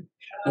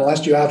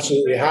 unless you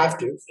absolutely have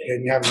to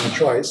and you have no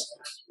choice,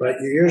 but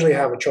you usually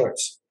have a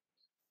choice.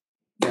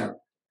 Yeah.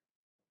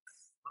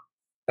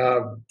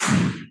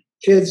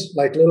 Kids,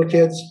 like little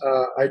kids,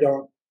 I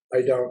don't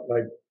like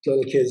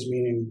little kids,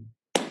 meaning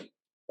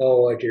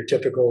like your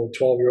typical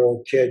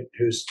 12-year-old kid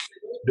who's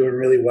doing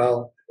really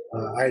well.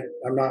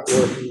 I'm not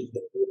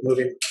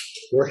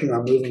working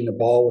on moving the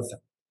ball with them.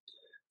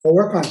 I'll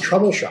work on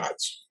trouble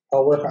shots.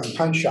 I'll work on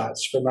punch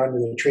shots from under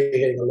the tree,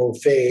 hitting a low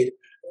fade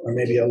or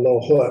maybe a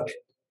low hook.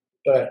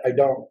 But I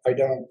don't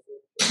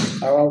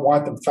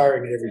want them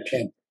firing at every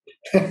pin.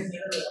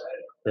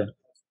 Sure.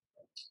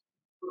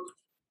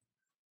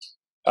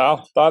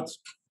 Al, thoughts?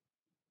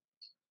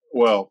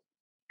 Well,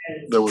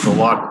 there was a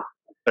lot to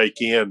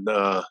take in.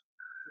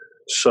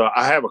 So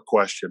I have a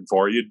question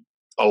for you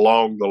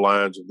along the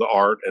lines of the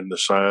art and the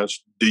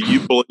science. Do you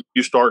believe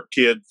you start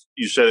kids,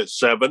 you said at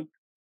 7?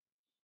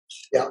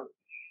 Yeah.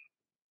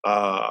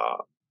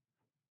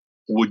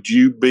 Would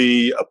you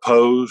be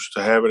opposed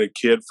to having a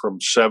kid from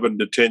 7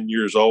 to 10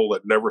 years old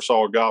that never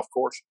saw a golf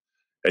course?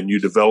 and you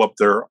develop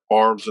their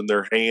arms and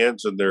their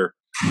hands and their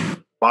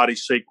body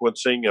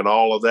sequencing and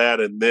all of that,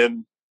 and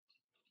then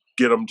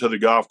get them to the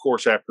golf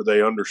course after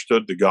they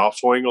understood the golf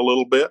swing a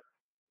little bit?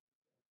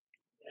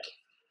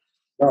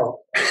 No.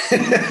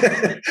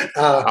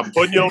 I'm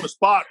putting you on the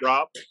spot,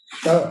 Rob.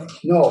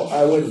 No,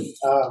 I wouldn't.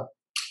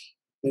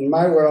 In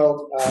my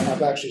world,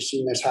 I've actually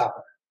seen this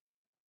happen.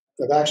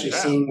 I've actually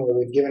seen where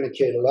we've given a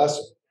kid a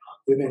lesson.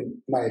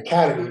 My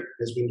academy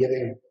has been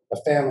giving a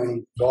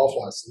family golf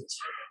lessons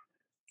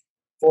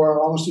for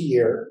almost a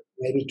year,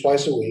 maybe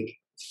twice a week.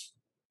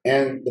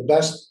 And the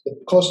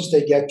closest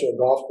they get to a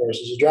golf course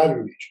is a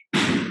driving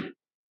range.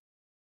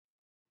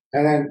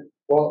 And then,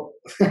 well,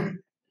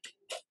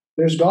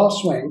 there's golf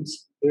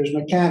swings, there's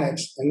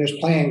mechanics, and there's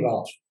playing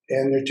golf.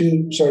 And they're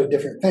two sort of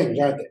different things,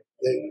 aren't they?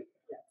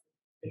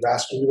 The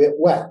grass can get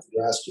wet, the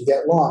grass can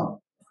get long.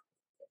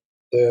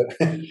 You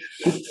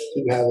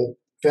have a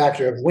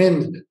factor of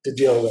wind to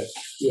deal with.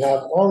 You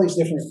have all these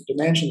different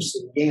dimensions to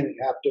the game that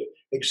you have to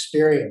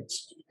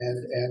experience.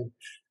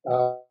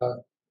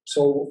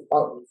 So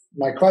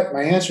my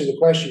answer to the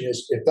question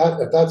is, if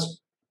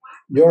that's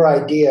your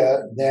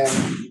idea, then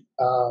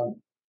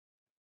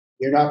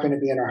you're not going to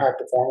be in our high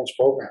performance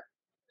program.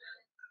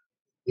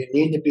 You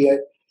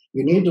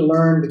need to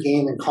learn the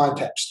game in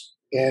context.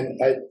 And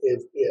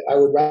I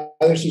would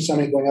rather see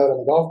somebody going out on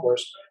the golf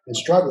course and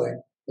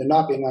struggling than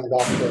not being on the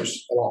golf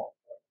course at all.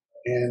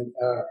 And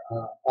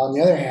on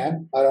the other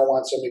hand, I don't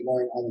want somebody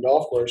going on the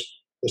golf course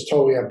that's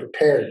totally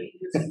unprepared.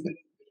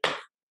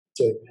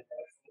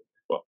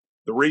 Well,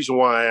 the reason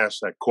why I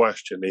asked that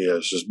question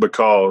is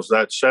because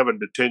that 7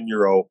 to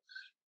 10-year-old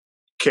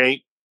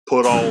can't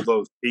put all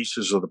those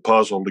pieces of the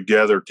puzzle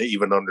together to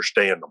even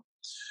understand them,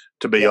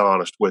 to be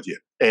honest with you.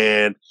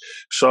 And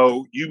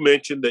so you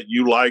mentioned that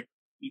you like,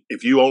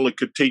 if you only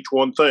could teach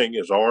one thing,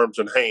 is arms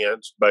and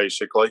hands,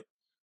 basically,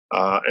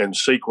 and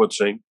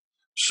sequencing.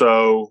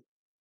 So,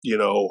 it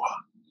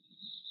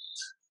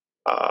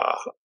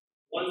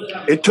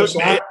took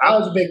me. I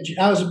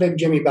was a big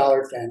Jimmy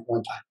Ballard fan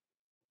one time.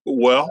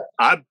 Well,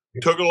 I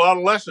took a lot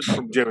of lessons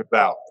from Jimmy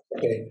Ballard.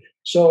 Okay,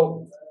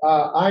 so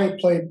I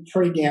played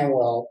pretty damn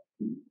well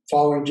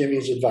following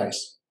Jimmy's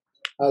advice.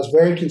 I was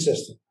very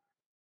consistent.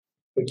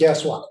 But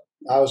guess what?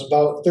 I was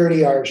about 30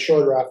 yards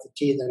shorter off the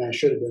tee than I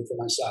should have been for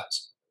my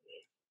size.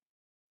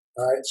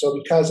 All right, so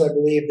because I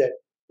believe that,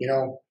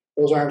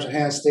 those arms and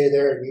hands stay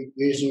there and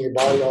you're using your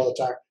body all the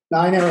time.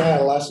 Now, I never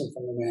had a lesson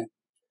from the man.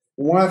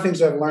 And one of the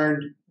things I've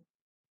learned,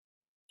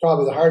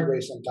 probably the hard way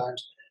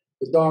sometimes,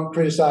 is don't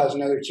criticize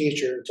another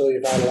teacher until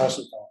you've had a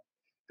lesson from them.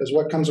 Because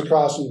what comes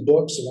across in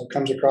books and what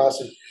comes across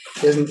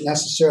isn't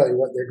necessarily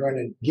what they're going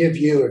to give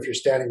you if you're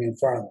standing in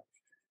front of them.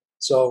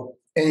 So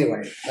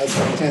anyway, that's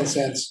my 10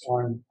 cents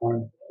on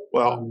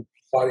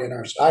body and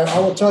arms. I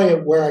will tell you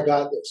where I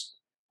got this.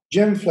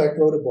 Jim Flick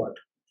wrote a book,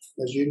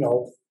 as you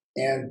know,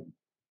 and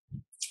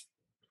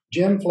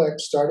Jim Flick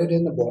started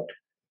in the book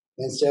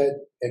and said,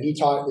 and he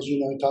taught, as you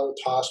know, he taught with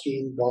Toski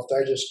and Golf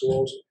Digest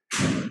schools.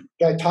 The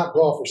guy taught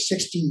golf for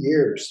 60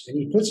 years, and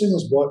he puts in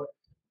his book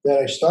that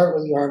I start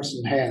with the arms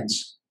and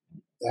hands.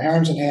 The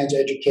arms and hands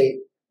educate,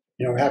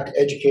 we have to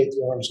educate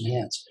the arms and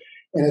hands.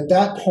 And at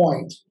that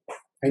point,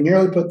 I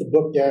nearly put the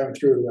book down and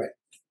threw it away.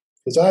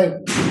 Because I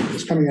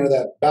was coming out of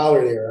that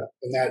Ballard era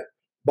and that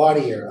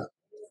body era.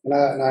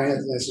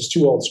 And this is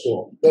too old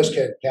school. This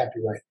can't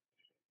be right.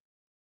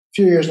 A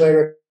few years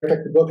later, I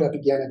pick the book up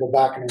again and go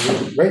back and I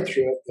read right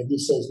through it. And he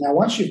says, now,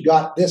 once you've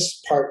got this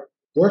part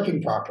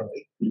working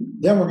properly,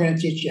 then we're going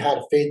to teach you how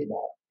to fade the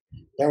ball.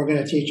 Then we're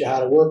going to teach you how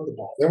to work the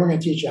ball. Then we're going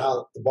to teach you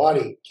how the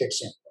body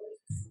kicks in.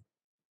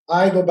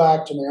 I go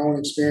back to my own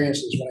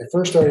experiences. When I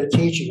first started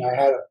teaching, I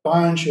had a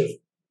bunch of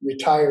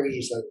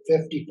retirees, like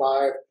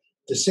 55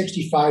 to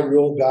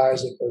 65-year-old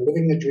guys that are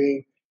living the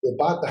dream. They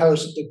bought the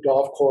house at the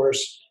golf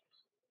course.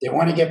 They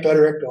want to get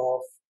better at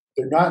golf.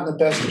 They're not in the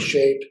best of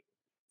shape.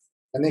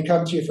 And they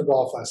come to you for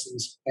golf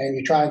lessons, and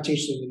you try and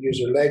teach them to use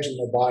their legs and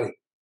their body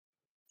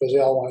because they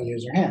all want to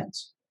use their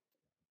hands.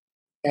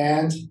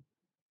 And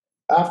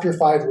after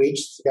 5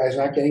 weeks, the guy's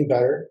not getting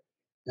better,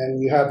 and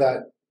you have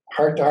that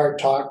heart-to-heart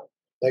talk,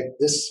 like,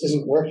 this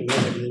isn't working, is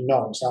it? And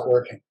no, it's not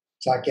working.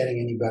 It's not getting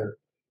any better.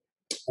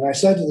 And I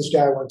said to this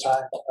guy one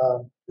time,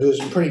 who was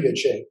in pretty good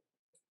shape,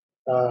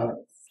 I'm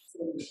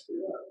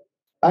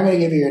going to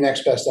give you your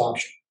next best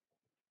option.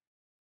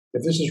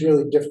 If this is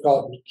really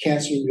difficult and you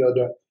can't seem to be able to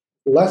do it,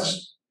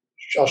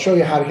 I'll show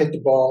you how to hit the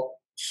ball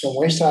from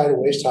waist high to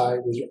waist high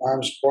with your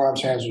arms,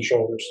 forearms, hands, and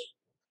shoulders.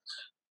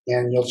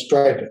 And you'll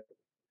strike it.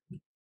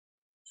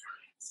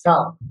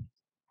 Now,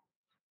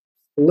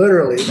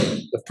 literally,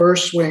 the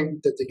first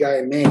swing that the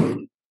guy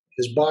made,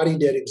 his body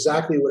did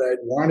exactly what I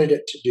wanted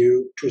it to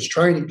do, was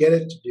trying to get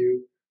it to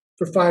do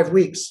for 5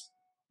 weeks.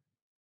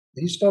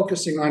 He's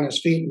focusing on his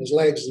feet and his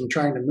legs and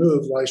trying to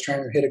move while he's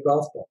trying to hit a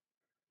golf ball.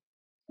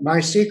 My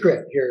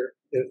secret here,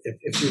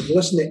 if you've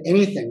listened to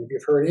anything, if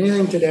you've heard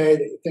anything today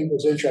that you think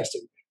was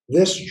interesting,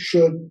 this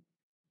should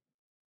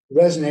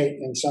resonate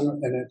in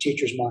a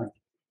teacher's mind.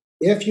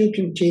 If you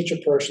can teach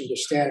a person to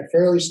stand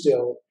fairly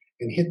still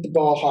and hit the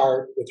ball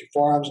hard with your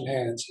forearms and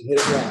hands and hit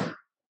it well,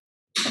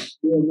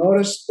 you'll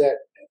notice that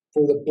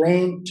for the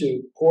brain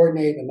to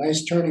coordinate a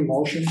nice turning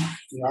motion in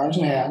the arms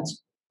and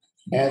hands,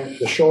 and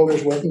the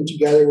shoulders working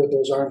together with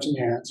those arms and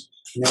hands,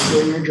 and then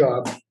doing your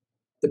job,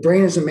 the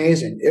brain is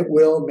amazing. It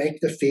will make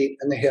the feet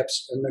and the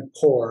hips and the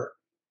core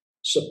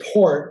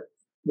support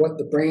what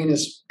the brain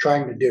is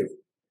trying to do.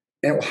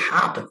 And it will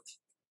happen.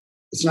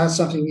 It's not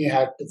something you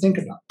have to think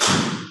about.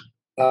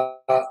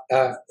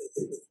 The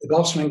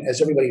golf swing,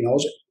 as everybody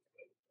knows it,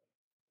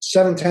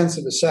 0.7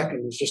 of a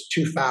second is just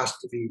too fast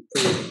to be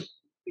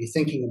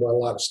thinking about a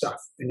lot of stuff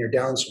in your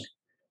downswing.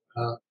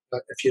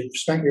 But if you've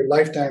spent your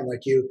lifetime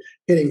like you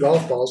hitting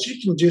golf balls, you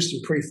can do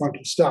some pretty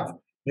funky stuff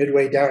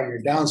midway down in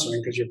your downswing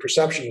because your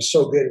perception is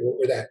so good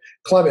where that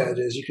club edge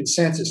is. You can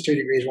sense it's 2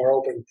 degrees more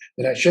open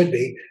than it should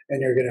be,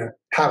 and you're going to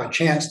have a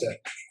chance to,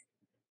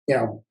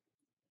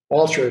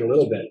 alter it a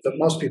little bit. But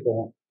most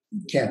people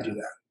can't do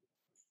that.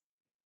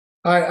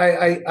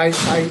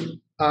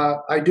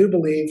 I do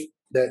believe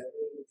that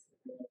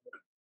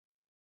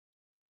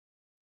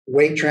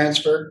weight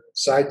transfer,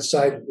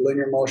 side-to-side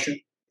linear motion,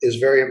 is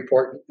very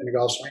important in a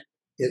golf swing.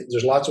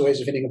 There's lots of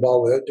ways of hitting a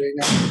ball without doing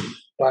that,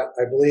 but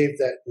I believe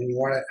that when you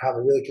want to have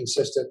a really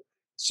consistent,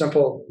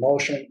 simple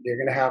motion, you're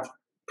going to have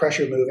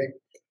pressure moving.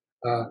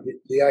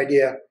 The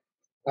idea,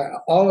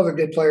 all of the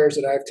good players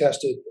that I've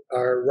tested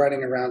are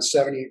running around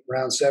 70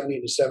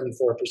 to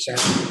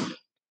 74%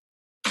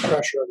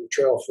 pressure on the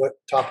trail foot,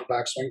 top of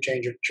backswing,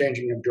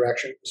 changing of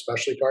direction,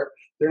 especially part.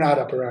 They're not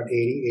up around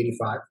 80,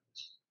 85.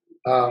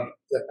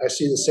 I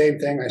see the same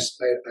thing.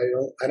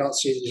 I don't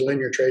see these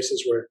linear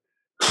traces where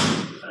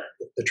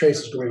the trace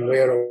is going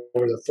way out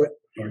over the foot,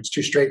 or it's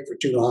too straight for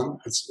too long.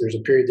 There's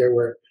a period there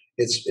where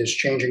it's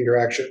changing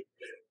direction.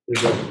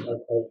 There's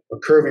a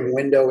curving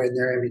window in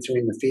there in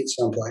between the feet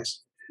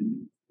someplace.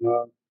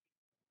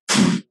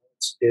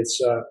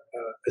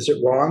 Is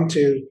it wrong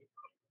to?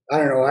 I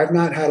don't know. I've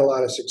not had a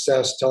lot of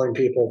success telling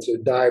people to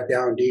dive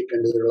down deep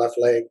into their left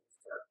leg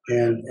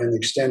and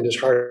extend as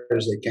hard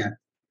as they can.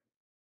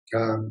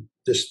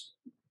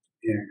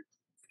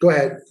 Go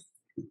ahead.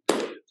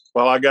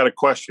 Well, I got a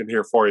question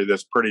here for you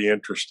that's pretty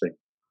interesting.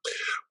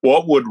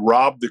 What would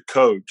Rob the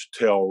coach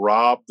tell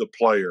Rob the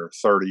player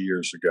 30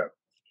 years ago?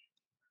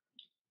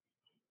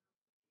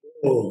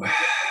 Oh,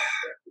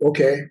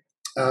 okay.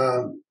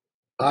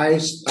 I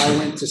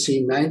went to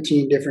see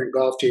 19 different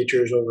golf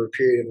teachers over a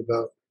period of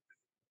about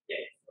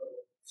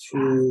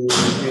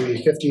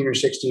maybe 15 or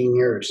 16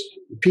 years.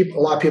 A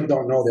lot of people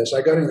don't know this.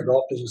 I got into the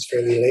golf business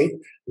fairly late,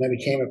 and I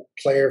became a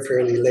player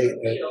fairly late.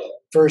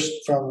 First,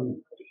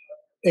 from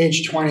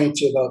age 20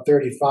 to about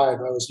 35,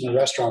 I was in the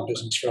restaurant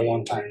business for a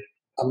long time.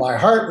 My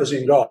heart was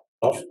in golf.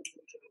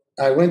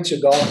 I went to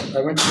the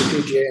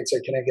PGA and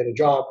said, "Can I get a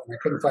job?" And I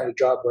couldn't find a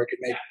job where I could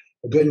make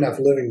a good enough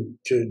living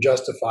to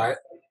justify it.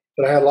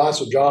 But I had lots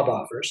of job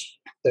offers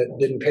that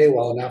didn't pay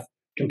well enough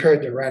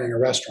compared to running a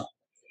restaurant.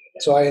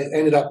 So I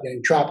ended up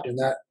getting trapped in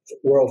that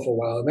world for a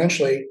while.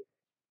 Eventually,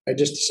 I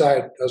just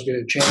decided I was going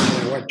to change,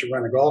 and I went to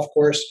run a golf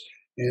course.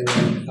 And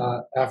then,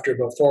 after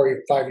about 4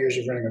 or 5 years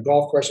of running a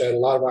golf course, I had a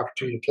lot of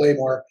opportunity to play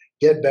more,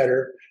 get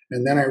better,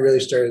 and then I really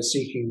started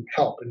seeking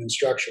help and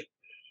instruction.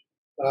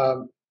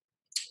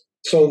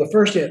 So the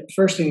first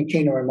thing that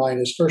came to my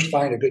mind is first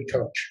find a good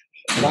coach.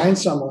 Find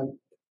someone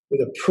with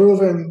a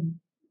proven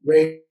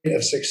rate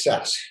of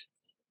success.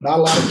 Not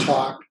a lot of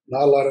talk,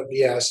 not a lot of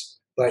BS,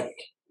 but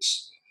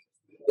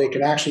they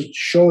can actually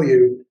show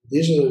you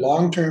these are the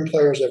long-term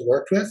players I've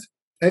worked with.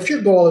 And if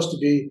your goal is to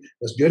be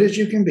as good as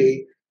you can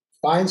be,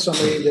 find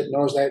somebody that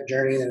knows that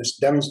journey and has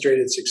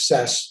demonstrated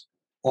success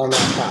on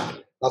that path.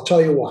 I'll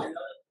tell you why.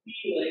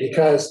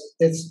 Because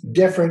it's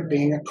different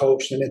being a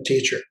coach than a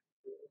teacher.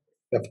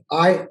 The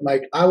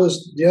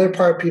other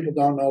part people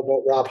don't know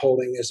about Rob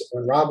Houlding is that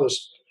when Rob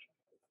was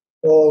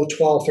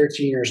 12,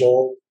 13 years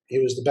old, he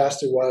was the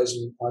best there was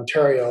in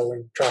Ontario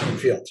in track and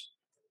field.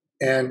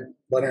 And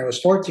when I was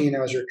 14, I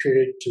was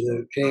recruited to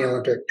the Canadian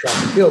Olympic track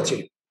and field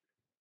team.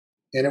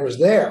 And it was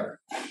there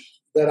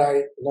that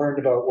I learned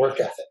about work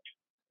ethic.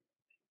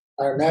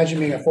 I imagine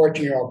being a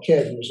 14-year-old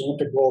kid and there's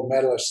Olympic gold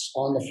medalists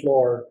on the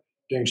floor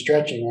doing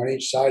stretching on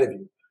each side of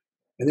you.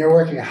 And they're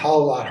working a hell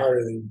of a lot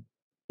harder than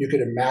you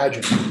could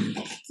imagine.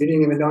 You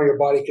didn't even know your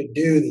body could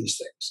do these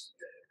things.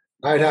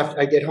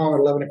 I'd get home at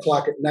 11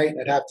 o'clock at night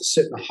and I'd have to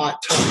sit in a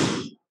hot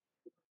tub.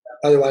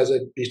 Otherwise,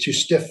 I'd be too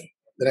stiff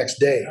the next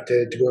day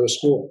to go to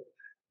school.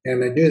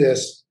 And I do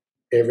this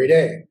every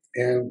day.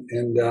 And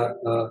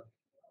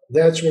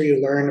that's where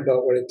you learn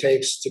about what it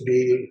takes to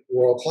be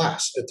world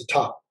class at the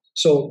top.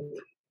 So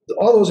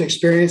all those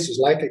experiences,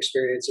 life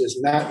experiences,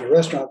 and that in the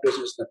restaurant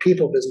business, and the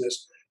people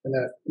business, and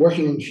the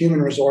working in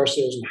human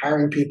resources and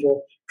hiring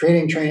people,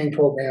 creating training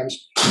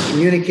programs,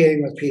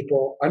 communicating with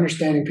people,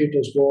 understanding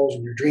people's goals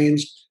and their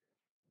dreams,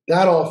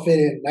 that all fit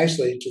in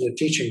nicely to the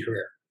teaching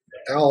career.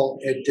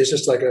 It's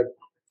just like a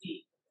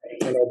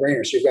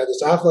no-brainer. So you've got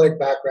this athletic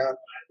background,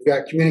 you've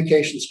got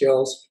communication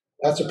skills.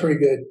 That's a pretty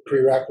good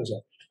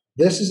prerequisite.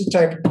 This is the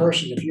type of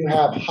person, if you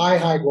have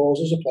high goals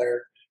as a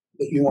player,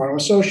 that you want to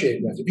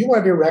associate with. If you want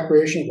to be a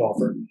recreational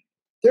golfer,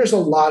 there's a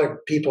lot of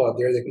people out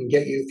there that can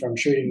get you from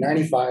shooting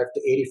 95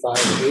 to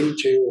 85 or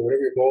 82 or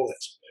whatever your goal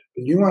is.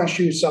 But you want to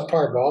shoot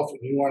subpar golf, and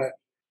you want to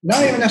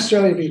not even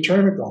necessarily be a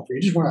tournament golfer.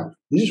 You just want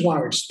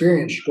to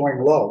experience going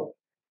low.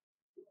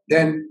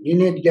 Then you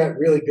need to get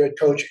really good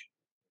coaching,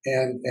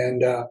 and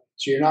so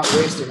you're not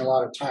wasting a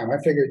lot of time. I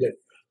figured that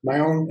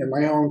in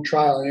my own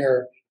trial and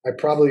error, I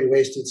probably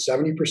wasted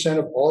 70%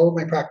 of all of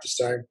my practice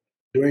time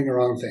doing the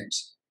wrong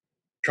things,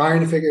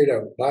 trying to figure it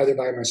out, either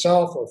by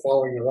myself or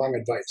following the wrong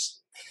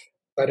advice.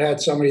 If I'd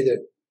had somebody that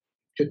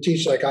could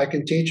teach like I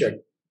can teach,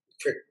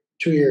 for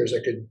 2 years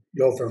I could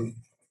go from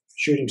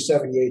shooting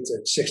 78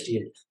 to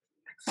 68.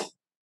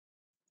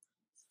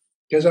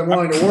 Because I'm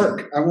willing to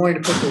work. I'm willing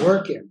to put the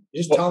work in.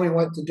 Just tell me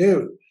what to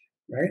do,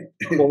 right?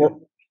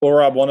 Well,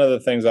 Rob, one of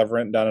the things I've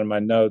written down in my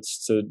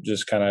notes to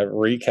just kind of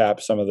recap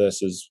some of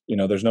this is,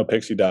 there's no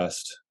pixie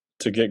dust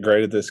to get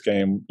great at this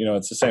game.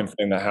 It's the same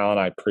thing that Hal and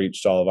I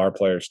preach to all of our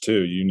players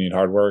too. You need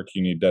hard work,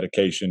 you need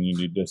dedication, you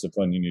need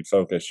discipline, you need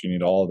focus, you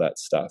need all of that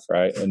stuff,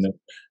 right? And then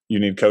you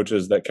need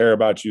coaches that care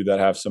about you, that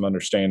have some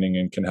understanding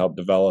and can help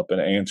develop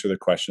and answer the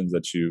questions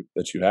that you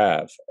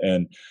have.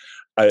 And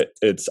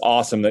it's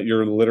awesome that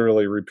you're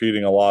literally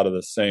repeating a lot of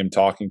the same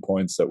talking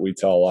points that we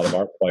tell a lot of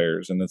our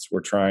players. And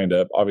we're trying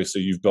to,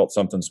 obviously you've built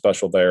something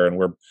special there, and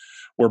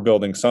we're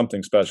building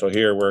something special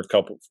here. We're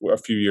a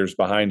few years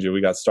behind you.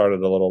 We got started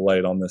a little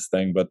late on this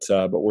thing, but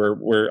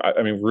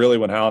really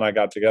when Hal and I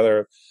got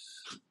together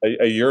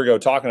a year ago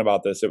talking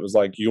about this, it was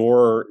like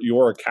your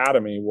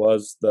academy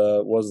was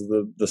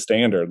the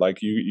standard. Like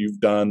you've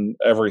done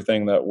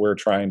everything that we're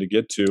trying to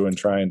get to and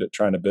trying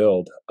to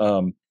build.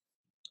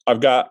 I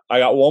got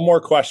one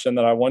more question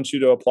that I want you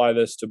to apply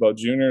this to both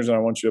juniors, and I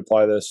want you to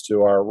apply this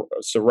to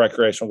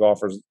recreational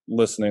golfers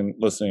listening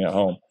at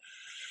home.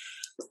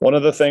 One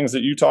of the things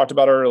that you talked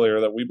about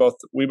earlier that we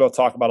both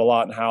talk about a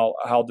lot, and Hal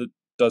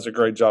does a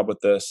great job with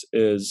this,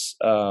 is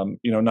Hal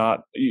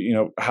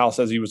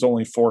says he was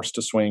only forced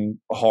to swing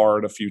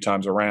hard a few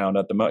times around.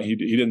 He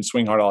didn't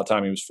swing hard all the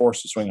time. He was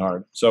forced to swing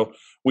hard. So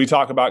we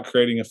talk about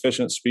creating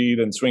efficient speed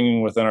and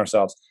swinging within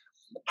ourselves.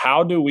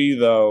 How do we,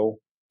 though?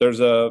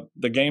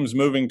 The game's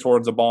moving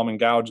towards a bomb and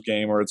gouge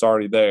game, or it's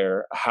already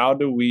there. How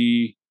do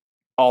we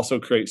also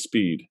create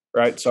speed,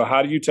 right? So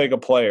how do you take a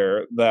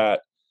player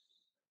that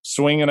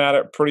swinging at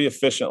it pretty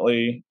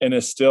efficiently and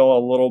is still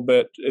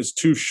is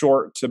too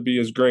short to be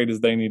as great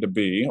as they need to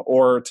be,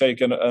 or take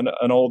an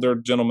older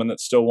gentleman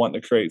that's still wanting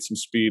to create some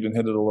speed and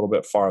hit it a little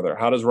bit farther?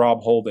 How does Rob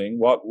Houlding,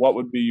 what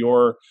would be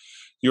your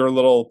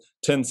little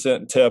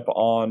 10-cent tip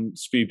on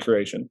speed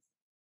creation?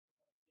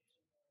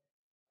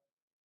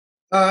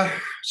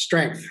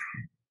 Strength.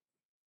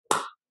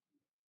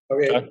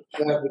 Okay,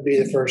 that would be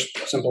the first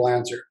simple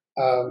answer.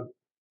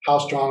 How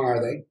strong are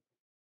they?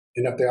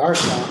 And if they are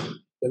strong,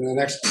 then the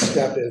next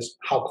step is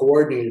how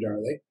coordinated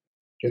are they?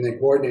 Can they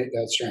coordinate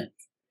that strength?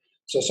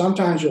 So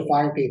sometimes you'll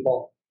find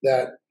people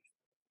that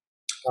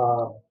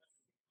are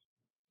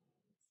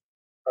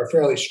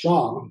fairly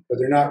strong, but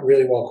they're not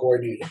really well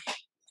coordinated.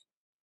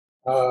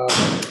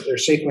 Their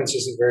sequence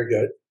isn't very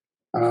good.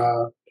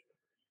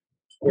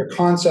 Their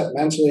concept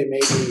mentally may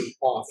be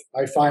off.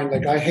 I find,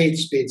 I hate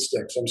speed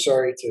sticks. I'm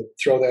sorry to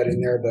throw that in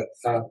there, but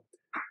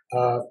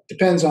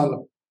depends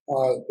on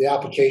the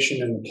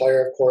application and the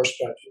player, of course.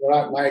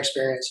 But my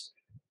experience,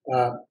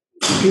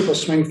 people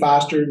swing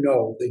faster?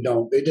 No, they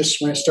don't. They just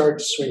start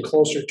to swing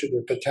closer to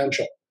their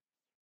potential.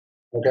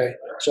 Okay,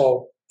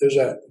 so there's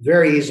a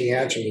very easy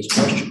answer to this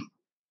question.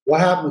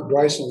 What happened with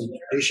Bryson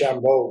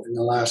DeChambeau in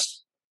the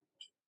last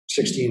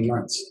 16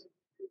 months?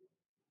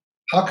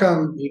 How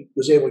come he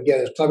was able to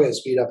get his clubhead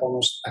speed up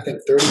almost,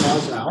 30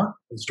 miles an hour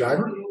with his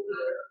driver?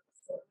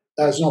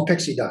 There's no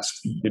pixie dust.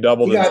 He got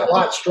a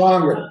lot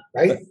stronger,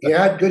 right? He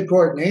had good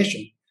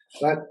coordination,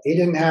 but he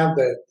didn't have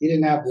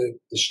the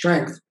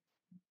strength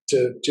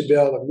to be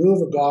able to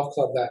move a golf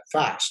club that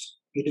fast.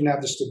 He didn't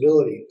have the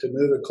stability to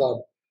move a club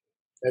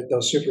at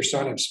those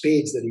supersonic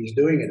speeds that he's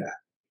doing it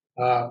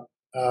at.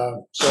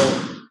 So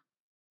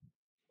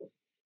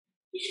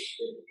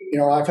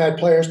I've had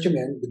players come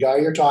in, the guy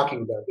you're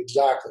talking about,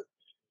 exactly.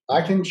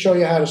 I can show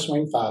you how to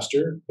swing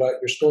faster, but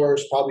your score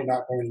is probably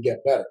not going to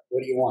get better.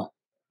 What do you want?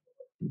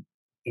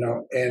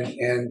 And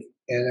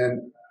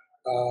then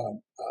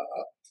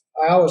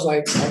I always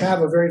I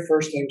have a very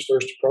first things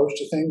first approach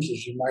to things,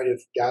 as you might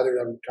have gathered.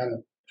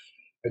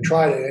 I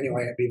try to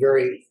anyway.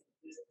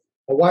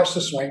 I watch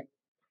the swing.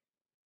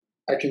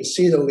 I can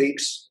see the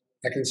leaks.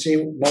 I can see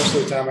most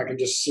of the time. I can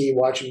just see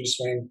watching the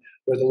swing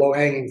where the low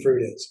hanging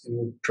fruit is, and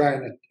we're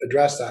trying to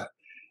address that.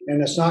 And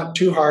it's not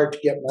too hard to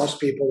get most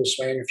people to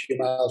swing a few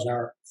miles an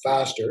hour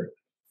faster.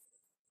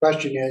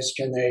 Question is,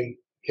 can they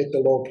hit the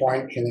low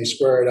point? Can they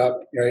square it up?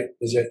 Right?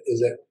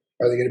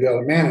 Are they going to be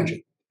able to manage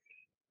it?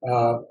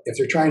 If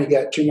they're trying to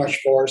get too much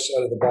force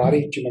out of the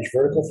body, too much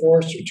vertical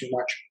force, or too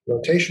much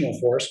rotational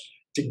force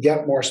to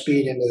get more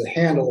speed into the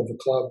handle of the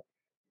club,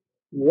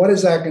 what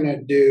is that going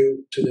to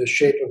do to the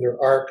shape of their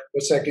arc?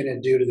 What's that going to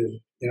do to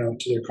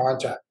their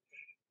contact?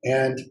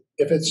 And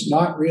if it's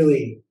not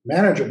really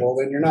manageable,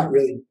 then you're not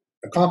really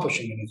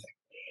accomplishing anything.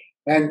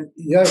 And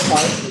the other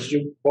part, as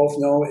you both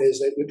know, is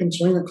that you can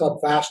swing the club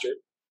faster,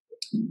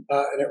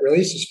 and it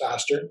releases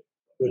faster,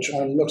 which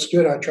looks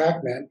good on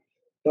TrackMan.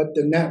 But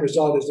the net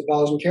result is the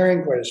ball isn't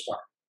carrying quite as far.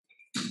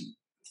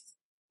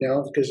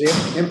 Because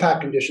the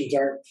impact conditions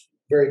aren't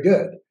very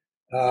good.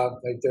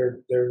 Like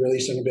they're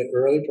releasing a bit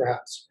early,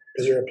 perhaps,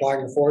 because you're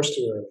applying the force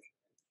too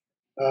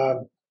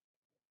early.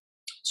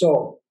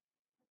 So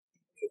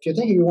if you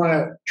think you want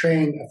to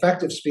train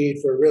effective speed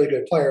for a really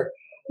good player,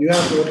 you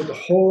have to look at the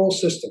whole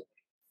system.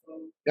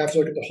 You have to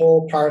look at the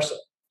whole parcel,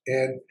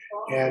 and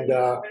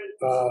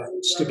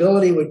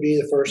stability would be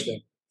the first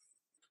thing,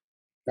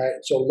 right?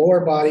 So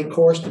lower body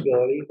core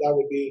stability, that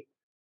would be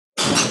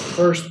one of the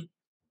first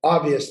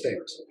obvious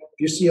things. If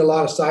you see a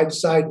lot of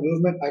side-to-side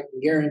movement, I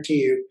can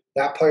guarantee you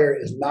that player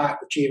is not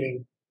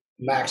achieving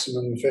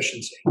maximum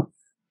efficiency,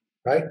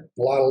 right?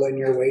 A lot of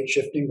linear weight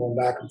shifting going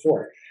back and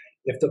forth.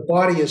 If the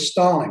body is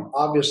stalling,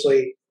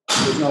 obviously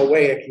there's no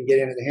way it can get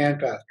into the hand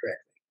path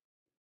correctly.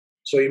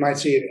 So you might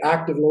see an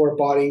active lower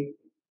body,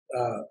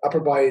 upper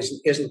body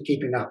isn't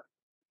keeping up.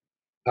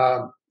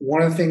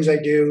 One of the things I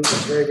do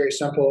is very, very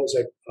simple is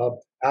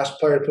I'll ask a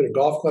player to put a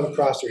golf club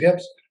across their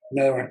hips,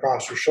 another one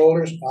across their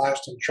shoulders, and I'll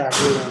ask them to try and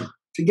do them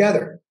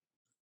together.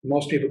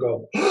 Most people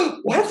go,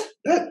 what?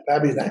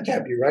 That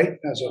can't be right.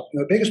 And so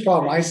the biggest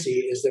problem I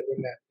see is that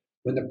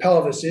when the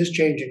pelvis is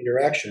changing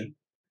direction,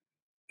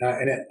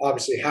 and it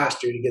obviously has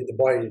to get the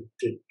body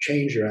to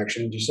change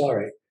direction and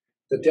decelerate,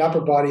 that the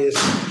upper body is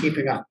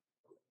keeping up.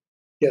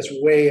 Gets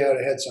way out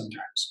ahead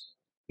sometimes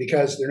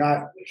because they're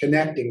not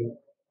connecting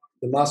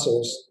the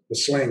muscles, the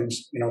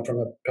slings, from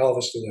the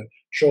pelvis to the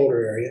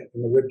shoulder area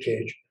and the rib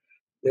cage.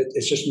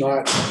 It's just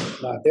not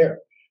there.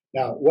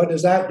 Now, what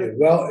does that do?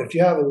 Well, if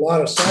you have a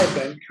lot of side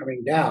bend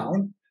coming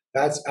down,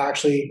 that's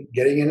actually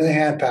getting into the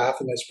hand path,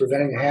 and it's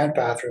preventing the hand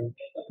path from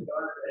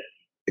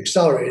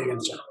accelerating,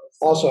 and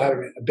also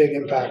having a big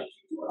impact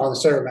on the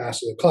center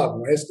mass of the club.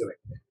 And what it's doing,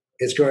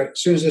 it's going,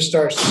 as soon as this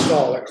starts to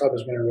stall, that club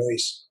is going to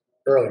release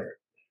earlier.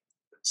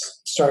 It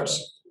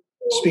starts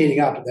speeding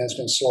up, and then it's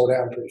going to slow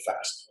down pretty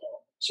fast.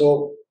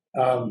 So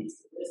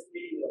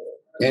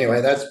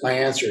anyway, that's my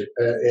answer.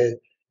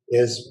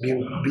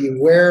 Be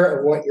aware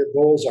of what your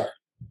goals are,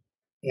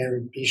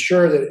 and be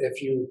sure that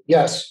if you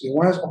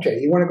want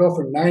to go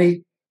from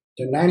 90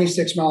 to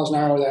 96 miles an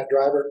hour with that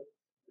driver.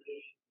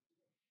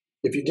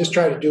 If you just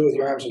try to do it with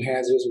your arms and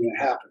hands, it isn't going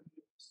to happen.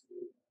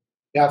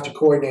 You have to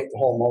coordinate the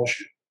whole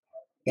motion,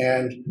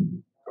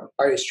 and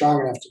are you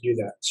strong enough to do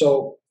that?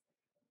 So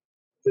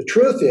the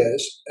truth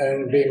is,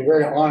 and being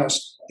very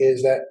honest,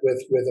 is that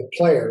with a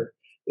player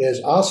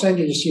is I'll send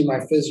you to see my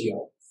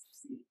physio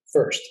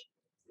first.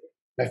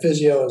 My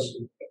physio is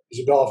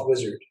a golf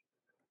wizard,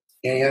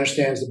 and he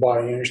understands the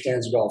body, he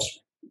understands the golf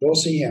swing. Go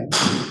see him.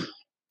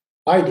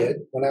 I did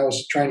when I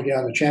was trying to get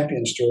on the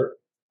Champions Tour.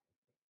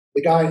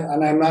 The guy,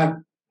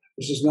 and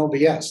this is no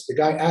BS, the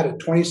guy added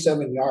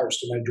 27 yards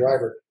to my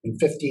driver in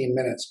 15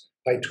 minutes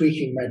by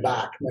tweaking my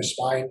back, my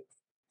spine.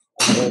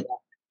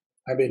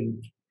 I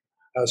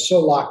was so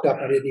locked up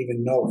I didn't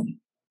even know it.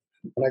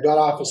 When I got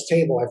off his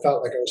table, I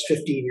felt like I was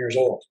 15 years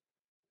old.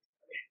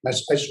 I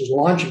just was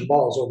launching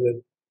balls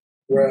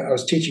where I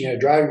was teaching at a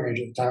driving range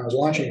at the time. I was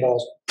launching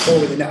balls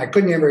over the net. I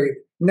couldn't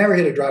never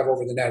hit a drive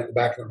over the net at the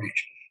back of the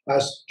range. I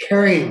was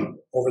carrying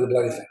over the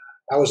bloody thing.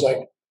 I was like,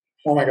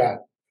 oh my God,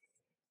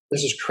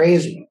 this is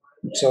crazy.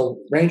 So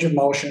range of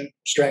motion,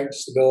 strength,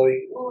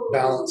 stability,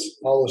 balance,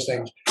 all those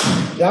things.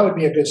 That would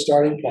be a good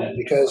starting point,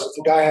 because if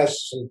the guy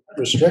has some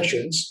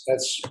restrictions,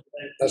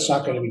 that's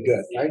not going to be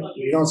good, right?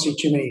 You don't see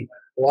too many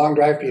long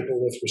drive people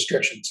with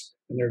restrictions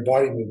in their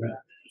body movement.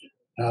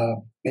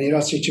 And you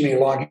don't see too many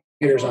long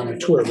hitters on the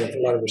tour with a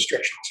lot of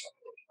restrictions.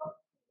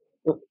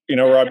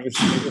 Rob, you're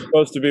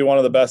supposed to be one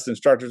of the best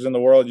instructors in the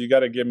world. You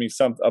got to give me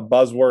a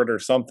buzzword or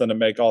something to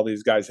make all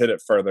these guys hit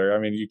it further. I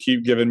mean, you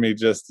keep giving me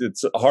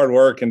it's hard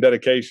work and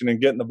dedication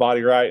and getting the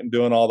body right and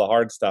doing all the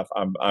hard stuff.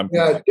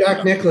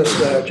 Jack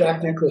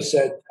Nicklaus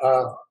said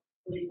a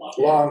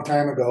long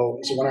time ago,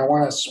 he said, when I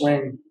want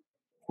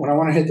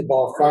to hit the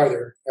ball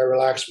farther, I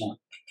relax more.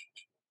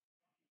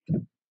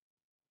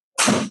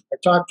 I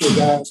talked to a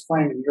guy who was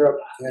playing in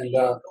Europe, and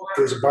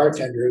he was a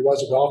bartender. He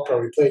was a golf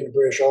pro. He played in the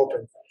British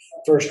Open,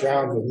 first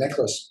round with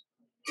Nicklaus.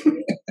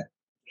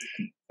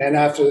 And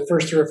after the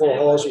first 3 or 4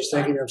 holes, he's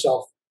thinking to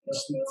himself,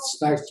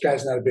 this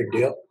guy's not a big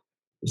deal.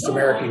 This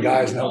American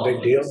guy is no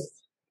big deal.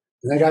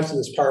 And they got to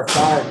this par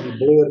 5, and he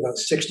blew it about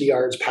 60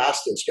 yards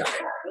past this guy.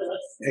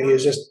 And he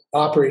was just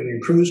operating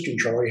in cruise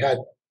control.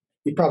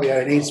 He probably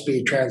had an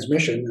 8-speed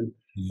transmission and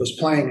was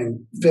playing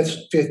in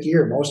fifth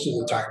gear most of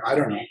the time. I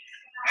don't know.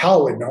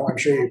 Hal would know. I'm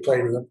sure you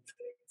played with him.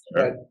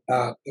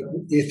 But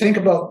you think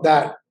about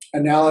that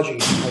analogy.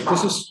 Like,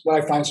 this is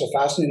what I find so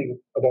fascinating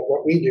about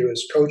what we do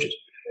as coaches.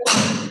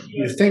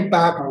 You think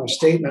back on a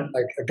statement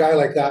like a guy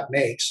like that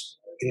makes,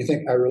 and you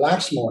think, I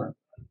relax more.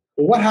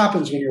 Well, what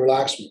happens when you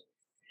relax more?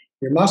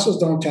 Your muscles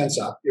don't tense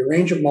up. Your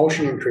range of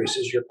motion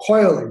increases. Your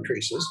coil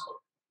increases.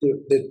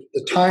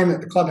 The time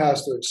that the club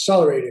has to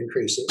accelerate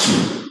increases.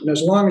 And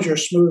as long as you're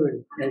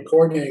smooth and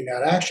coordinating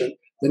that action,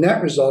 the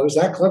net result is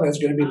that club head's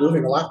going to be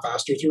moving a lot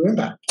faster through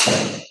impact.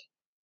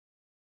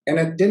 And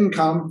it didn't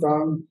come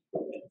from,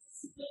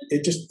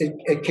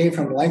 it came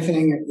from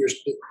lengthening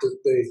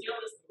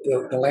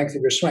the length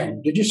of your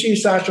swing. Did you see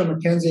Sasha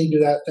McKenzie do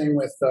that thing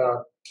with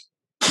the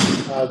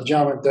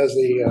gentleman that does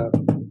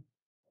the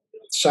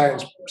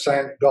science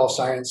golf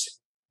science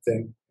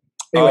thing?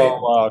 Anyway,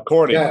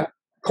 Cordy. Yeah,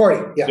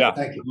 Cordy. Yeah,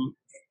 thank you.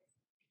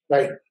 Mm-hmm.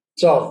 Right.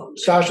 So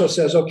Sasha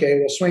says,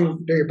 okay, we'll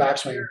do your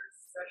backswing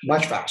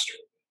much faster.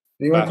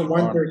 And he went from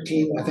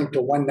 113, I think,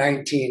 to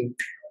 119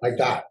 like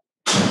that,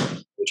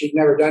 which he'd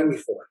never done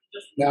before.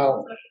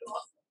 Now,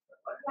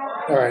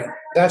 all right,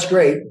 that's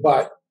great,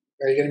 but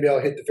are you going to be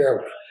able to hit the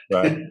fairway?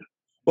 Right.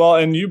 Well,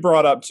 and you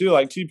brought up too,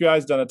 like TPI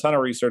has done a ton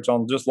of research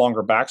on just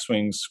longer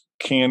backswings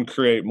can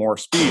create more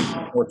speed,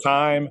 more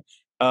time.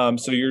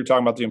 So you're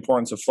talking about the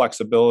importance of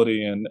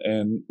flexibility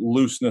and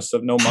looseness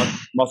of no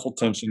muscle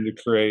tension to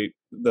create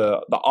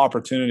the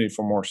opportunity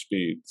for more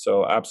speed.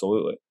 So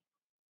absolutely.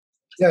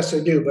 Yes, I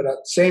do. But at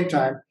the same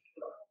time,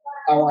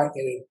 I want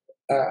you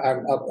to,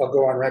 I'll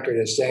go on record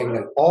as saying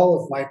that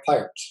all of my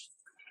players,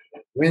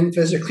 when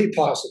physically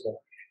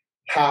possible,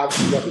 have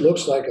what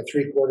looks like a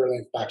 3/4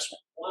 length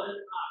backswing.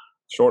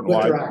 Short and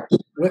wide.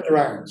 With their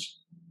irons.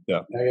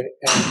 Yeah. Okay?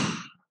 And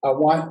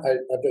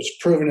I've just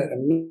proven it a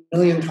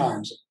million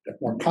times. A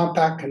more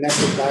compact,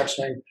 connected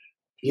backswing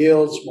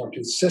yields more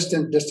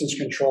consistent distance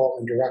control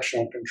and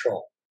directional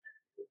control.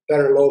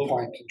 Better low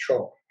point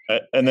control.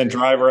 And then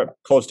driver it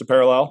close to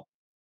parallel?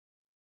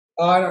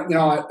 I don't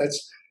know.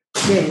 That's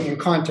again in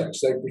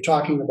context. Like we're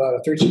talking about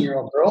a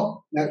 13-year-old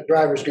girl. That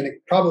driver's going to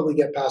probably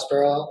get past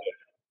parallel,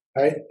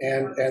 right?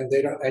 And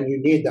they don't. And you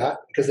need that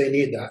because they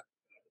need that.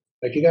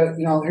 Like you got,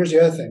 here's the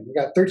other thing. You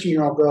got a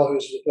 13-year-old girl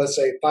who's, let's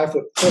say,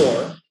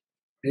 5'4",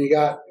 and you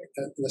got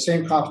in the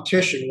same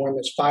competition one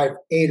that's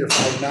 5'8" or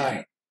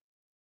 5'9".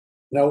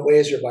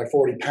 Weighs her by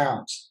 40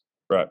 pounds.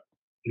 Right.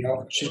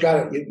 She's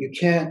got it. You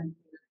can't.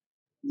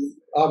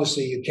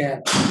 Obviously, you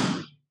can't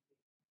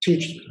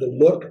teach the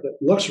look that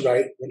looks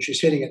right when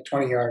she's hitting it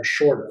 20 yards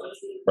shorter.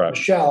 Right.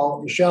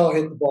 Michelle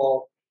hit the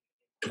ball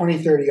 20,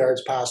 30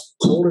 yards past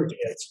older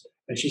kids,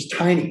 and she's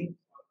tiny.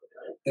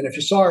 And if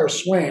you saw her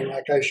swing,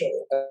 like I showed,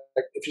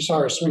 if you saw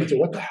her swing, you say,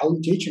 "What the hell are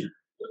you teaching her?"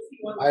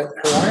 Her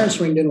iron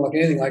swing didn't look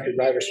anything like her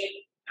driver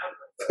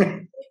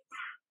swing.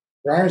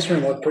 Her iron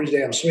swing looked pretty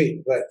damn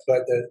sweet, but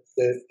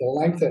the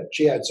length that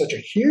she had such a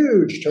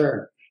huge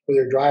turn with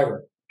her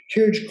driver,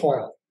 huge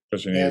coil,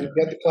 and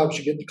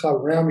she'd get the club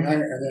around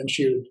behind her, and then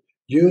she would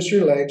use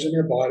her legs and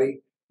her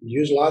body,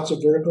 use lots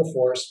of vertical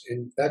force,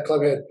 and that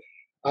club head.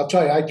 I'll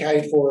tell you, I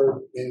caddied for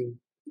her in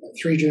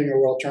 3 junior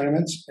world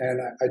tournaments, and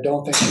I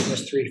don't think she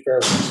missed 3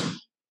 fairways.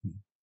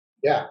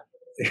 Yeah,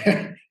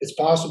 it's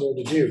possible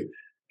to do.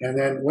 And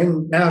then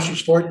now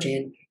she's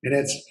 14, and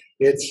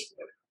it's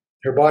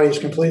her body is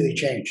completely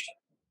changed.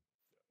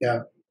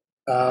 Yeah,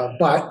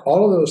 but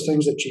all of those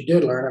things that she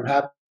did learn, I'm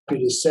happy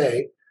to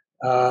say,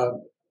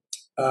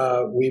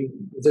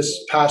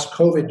 this past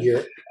COVID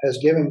year has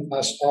given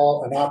us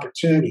all an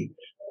opportunity.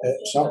 It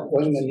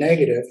wasn't a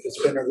negative.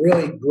 It's been a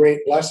really great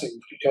blessing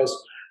because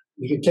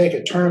you can take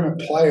a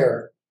tournament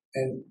player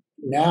and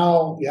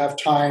now you have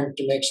time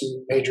to make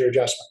some major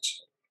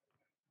adjustments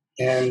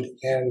and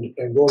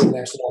go to the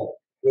next level,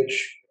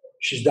 which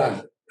she's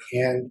done.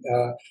 And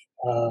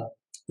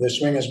the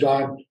swing has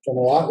gone from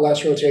a lot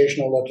less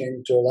rotational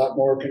looking to a lot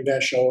more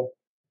conventional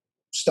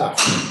stuff.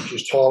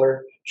 She's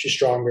taller, she's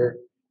stronger,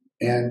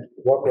 and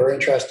what we're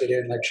interested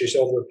in, like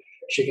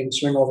she can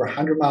swing over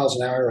 100 miles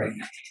an hour right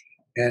now.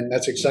 And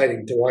that's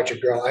exciting to watch a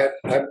girl.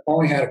 I've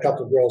only had a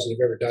couple of girls that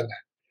have ever done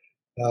that.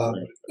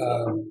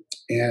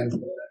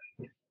 And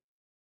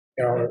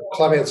her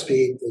club head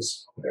speed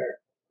is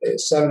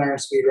 7-iron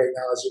speed right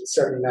now is at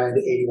 79 to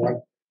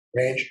 81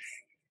 range.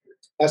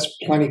 That's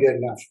plenty good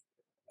enough.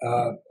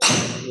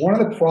 One of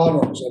the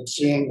problems I'm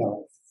seeing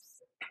though,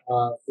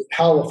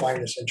 how we'll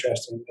find this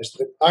interesting, is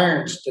the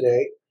irons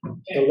today,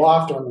 the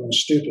loft on them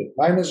is stupid.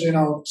 My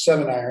Mizuno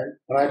 7-iron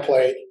when I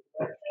played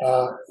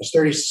was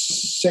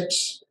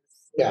 36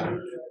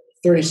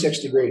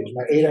 degrees.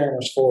 My 8-iron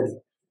was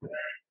 40.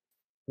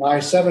 My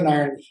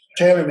 7-iron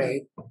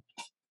TaylorMade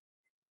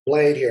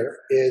blade here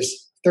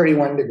is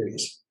 31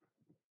 degrees.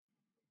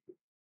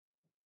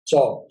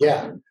 So,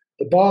 yeah,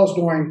 the ball's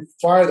going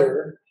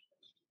farther,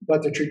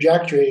 but the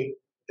trajectory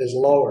is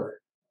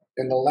lower,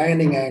 and the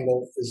landing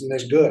angle isn't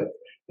as good.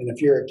 And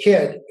if you're a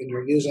kid and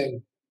you're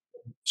using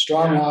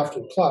strong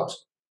lofted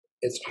clubs,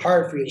 it's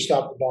hard for you to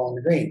stop the ball on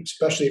the green,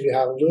 especially if you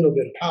have a little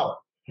bit of power.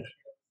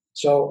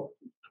 So,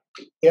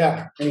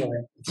 yeah,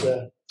 anyway, it's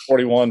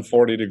 41,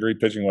 40-degree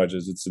pitching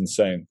wedges. It's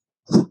insane.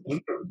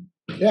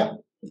 Yeah.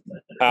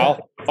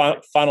 Al,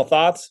 final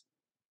thoughts?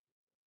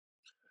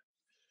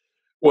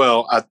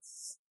 Well,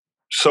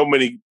 so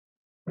many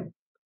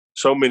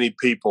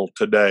people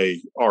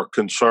today are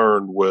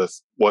concerned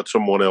with what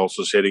someone else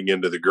is hitting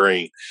into the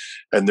green.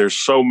 And there's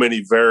so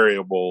many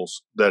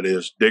variables that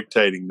is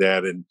dictating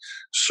that. And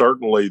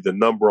certainly the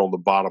number on the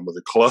bottom of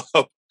the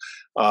club.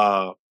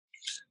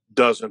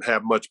 doesn't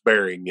have much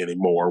bearing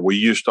anymore. We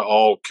used to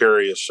all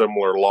carry a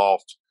similar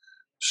loft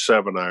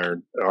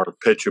 7-iron or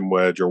pitching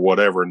wedge or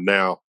whatever.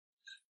 Now,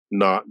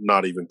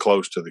 not even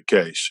close to the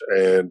case.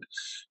 And,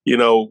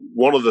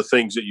 one of the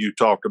things that you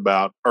talked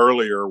about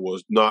earlier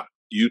was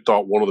you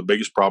thought one of the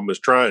biggest problems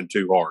is trying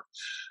too hard.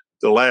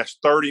 The last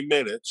 30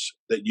 minutes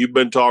that you've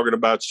been talking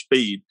about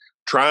speed,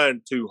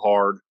 trying too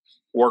hard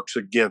works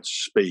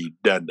against speed,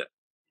 doesn't it?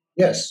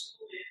 Yes,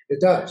 it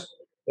does.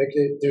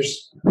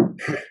 There's,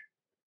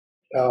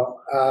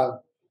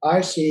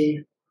 I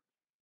see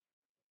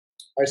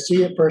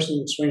a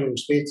person swinging a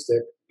speed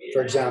stick,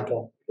 for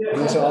example, and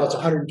they say, "Oh, it's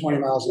 120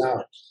 miles an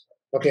hour."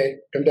 Okay,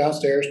 come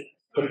downstairs,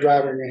 put a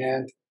driver in your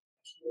hand,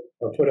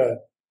 or put a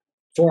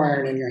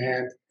 4-iron in your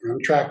hand, and I'm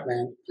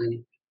TrackMan,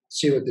 and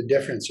see what the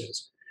difference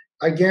is.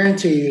 I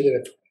guarantee you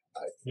that if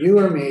you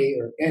or me,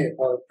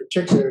 or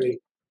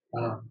particularly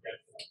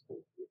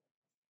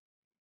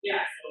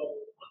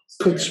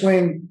could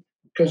swing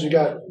because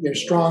you're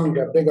strong, you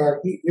got big arm,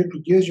 you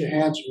could use your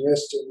hands and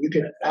wrists, and you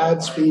could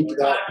add speed to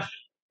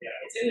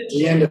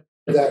the end of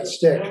that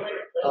stick,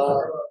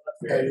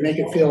 and make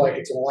it feel like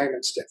it's an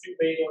alignment stick.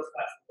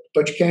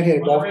 But you can't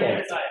hit a golf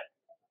ball.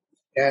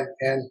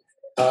 And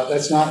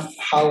that's not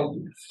how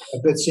a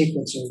good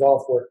sequence in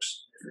golf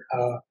works.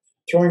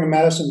 Throwing a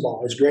medicine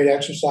ball is great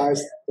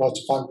exercise, lots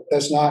of fun, but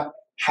that's not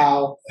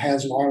how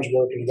hands and arms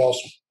work in golf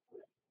swing.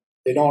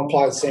 They don't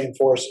apply the same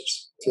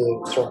forces to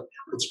the throw.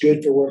 It's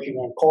good for working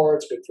on core,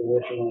 it's good for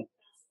working on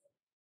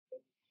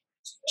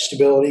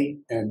stability,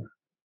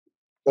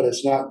 but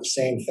it's not the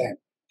same thing.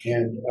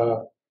 And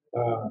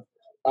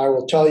I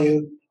will tell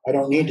you, I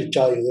don't need to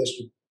tell you this,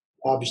 you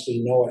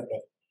obviously know it,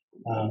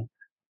 but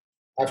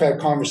I've had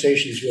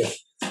conversations with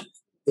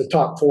the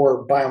top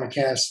 4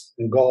 biomechanics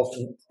in golf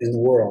in the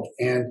world,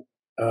 and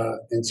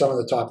some of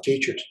the top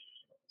teachers.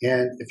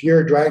 And if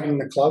you're dragging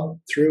the club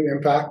through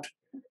impact,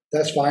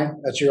 that's fine.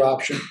 That's your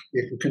option.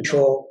 You can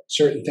control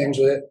certain things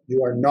with it.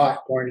 You are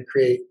not going to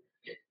create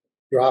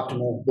your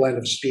optimal blend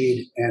of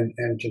speed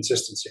and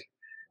consistency.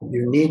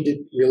 You need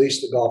to release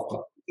the golf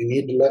club. You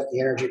need to let the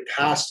energy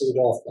pass to the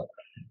golf club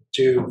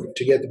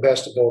to get the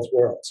best of both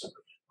worlds.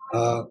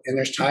 And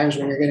there's times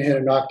when you're going to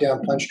hit a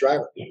knockdown punch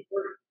driver,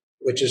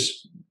 which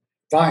is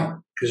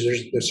fine because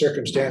the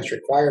circumstance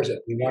requires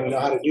it. You want to know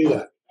how to do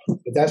that.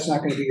 But that's not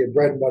going to be your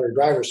bread and butter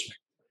driver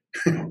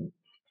swing.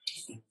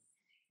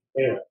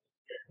 Anyway,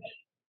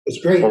 it's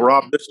great. Well,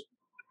 Rob, this has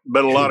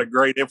been a lot of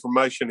great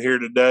information here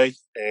today,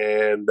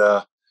 and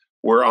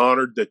we're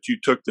honored that you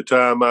took the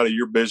time out of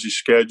your busy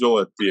schedule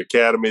at the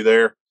academy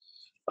there.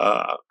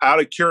 Out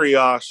of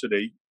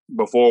curiosity,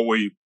 before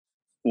we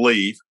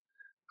leave,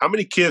 how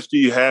many kids do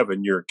you have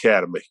in your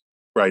academy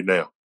right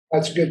now?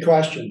 That's a good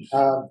question.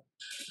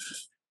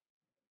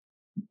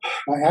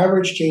 My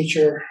average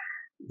teacher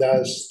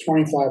does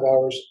 25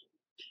 hours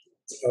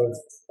of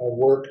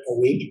work a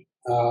week,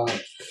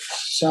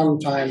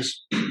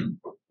 sometimes a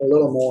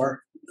little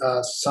more,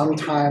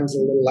 sometimes a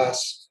little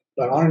less,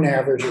 but on an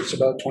average, it's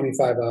about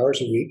 25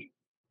 hours a week.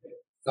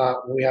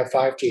 We have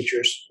 5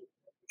 teachers,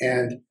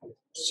 and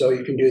so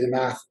you can do the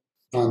math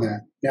on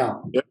that.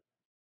 Now,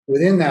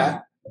 within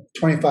that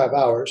 25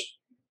 hours,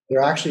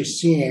 they're actually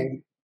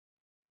seeing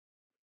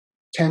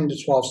 10 to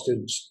 12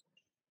 students.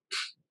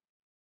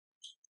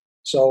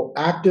 So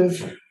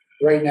active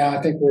right now,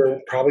 I think we're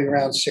probably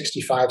around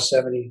 65,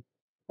 70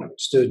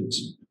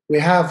 students. We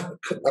have,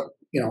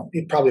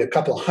 probably a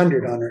couple of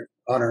hundred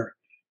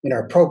in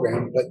our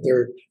program, but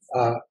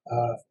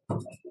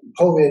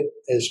COVID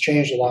has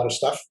changed a lot of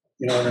stuff,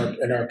 in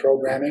our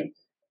programming.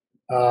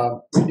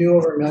 We do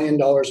over $1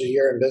 million a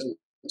year in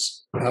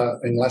business,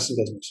 in lesson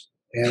business,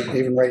 and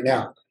even right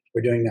now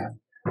we're doing that.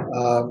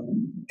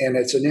 And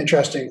it's an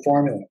interesting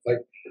formula. Like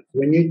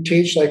when you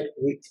teach, like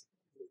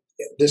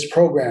this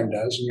program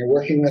does, and you're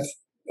working with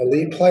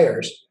elite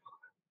players,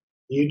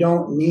 you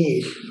don't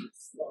need.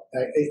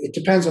 It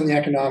depends on the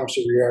economics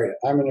of your area.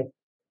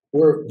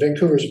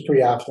 Vancouver's a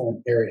pretty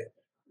affluent area,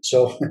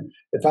 so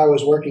if I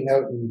was working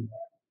out in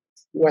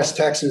West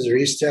Texas or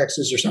East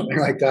Texas or something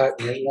like that,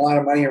 and there's a lot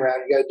of money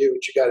around, you got to do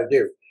what you got to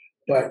do.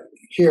 But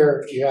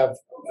here you have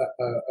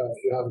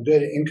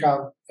good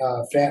income.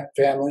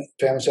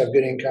 Families have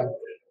good income.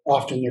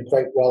 Often they're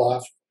quite well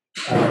off.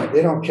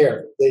 They don't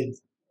care. They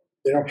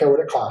don't care what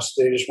it costs.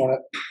 They just want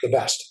the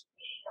best.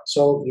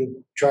 So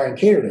you try and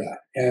cater to that.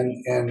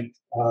 And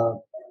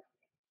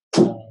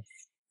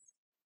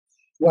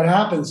what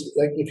happens,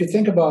 like if you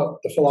think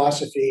about the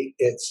philosophy,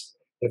 it's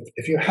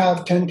if you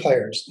have 10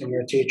 players and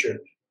you're a teacher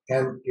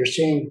and you're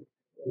seeing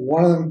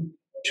one of them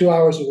 2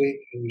 hours a week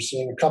and you're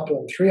seeing a couple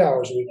of them 3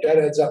 hours a week, that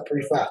adds up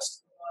pretty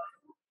fast.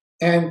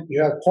 And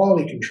you have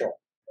quality control.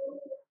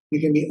 You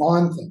can be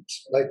on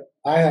things. Like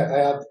I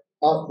have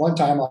one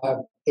time I'll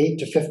have 8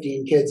 to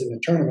 15 kids in a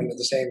tournament at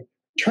the same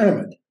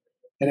tournament.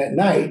 And at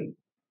night,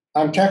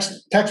 I'm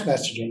text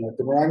messaging with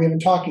them, or I'm even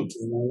talking to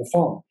them on the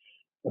phone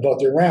about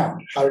their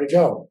round. How did it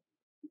go?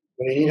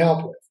 What do you need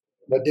help with?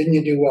 What didn't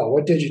you do well?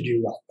 What did you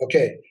do well?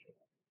 Okay,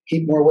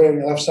 keep more weight on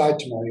your left side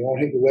tomorrow. You won't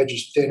hit your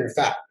wedges thin or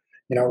fat.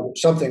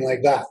 Something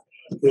like that.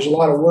 there's a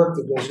lot of work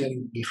that goes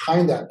in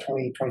behind that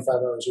 20, 25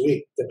 hours a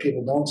week that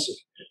people don't see.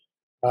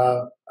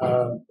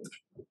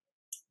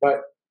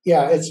 But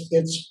yeah,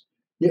 it's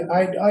yeah,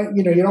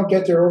 you don't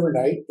get there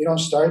overnight. You don't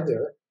start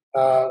there.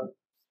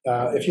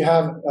 If you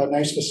have a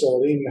nice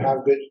facility and you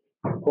have good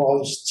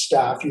quality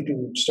staff, you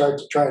can start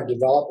to try and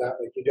develop that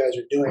like you guys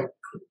are doing.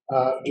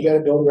 You got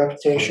to build a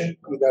reputation.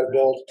 You got to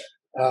build.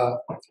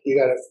 You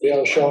got to be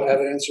able to show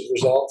evidence of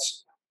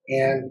results.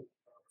 And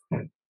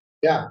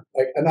yeah,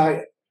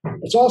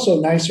 it's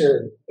also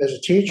nicer as a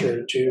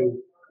teacher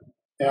to,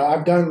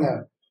 I've done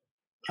the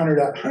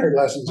 100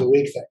 lessons a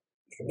week thing,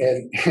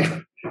 and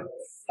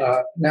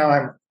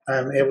now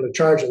I'm able to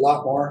charge a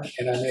lot more,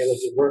 and I'm able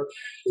to work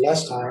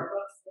less time,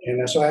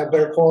 and so I have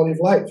better quality of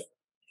life.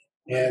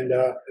 And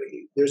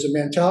there's a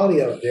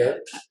mentality out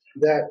there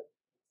that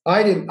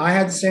I didn't. I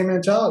had the same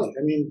mentality.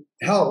 I mean,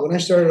 hell, when I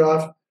started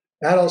off,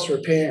 adults were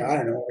paying, I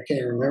don't know, I can't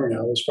even remember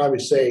now. It was probably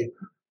say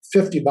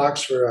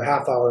 $50 for a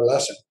half-hour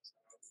lesson,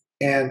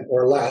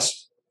 or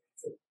less,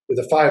 with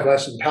a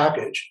 5-lesson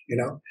package,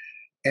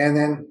 and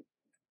then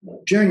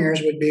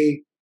juniors would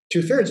be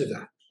 2/3 of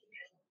that.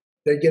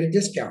 They'd get a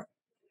discount.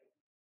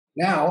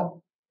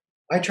 Now,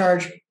 I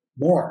charge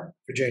more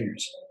for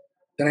juniors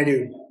than I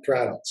do for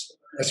adults.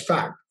 That's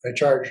fact.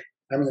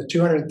 I'm in the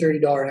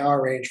 $230 an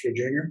hour range for a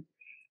junior,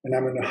 and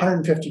I'm in the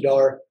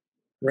 $150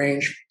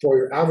 range for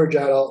your average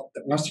adult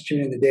that wants to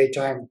tune in the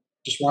daytime,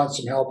 just wants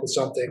some help with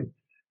something.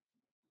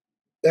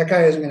 That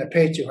guy isn't going to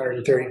pay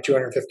 $230,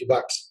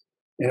 $250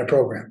 in a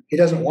program. He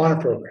doesn't want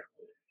a program.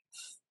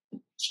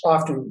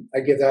 Often I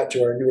give that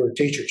to our newer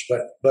teachers,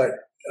 but I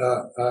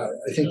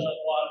think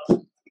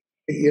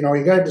you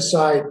got to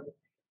decide.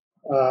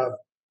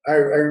 I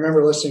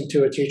remember listening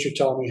to a teacher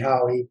tell me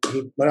how he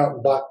went out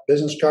and bought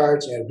business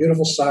cards. And he had a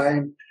beautiful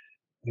sign,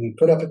 and he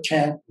put up a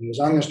tent. And he was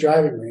on this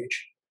driving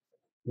range,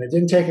 and it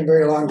didn't take him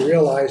very long to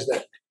realize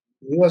that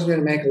he wasn't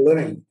going to make a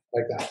living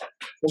like that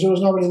because there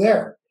was nobody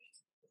there.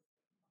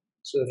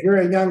 So if you're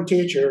a young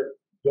teacher,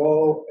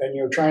 go and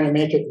you're trying to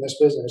make it in this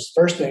business.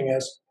 First thing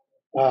is,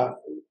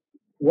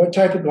 what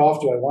type of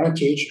golf do I want to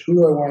teach? Who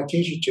do I want to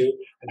teach it to?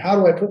 And how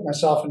do I put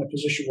myself in a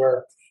position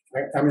where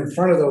I'm in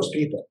front of those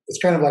people?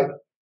 It's kind of like,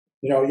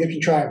 you can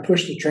try and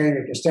push the train, or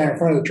you can stand in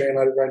front of the train and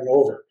let it run you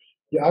over.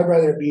 Yeah, I'd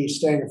rather be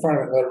standing in front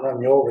of it and let it run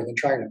me over than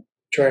trying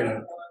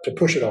to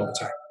push it all the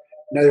time.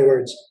 In other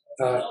words,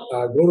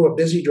 go to a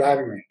busy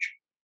driving range.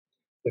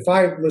 If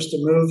I was to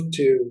move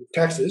to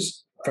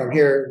Texas from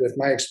here with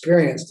my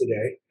experience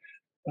today,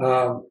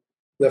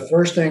 the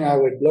first thing I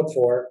would look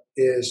for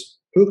is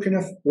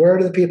where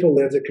do the people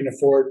live that can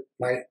afford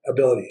my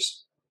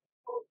abilities?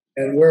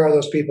 And where are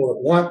those people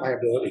that want my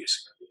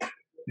abilities?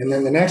 And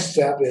then the next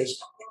step is,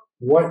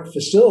 what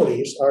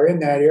facilities are in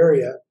that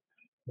area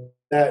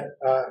that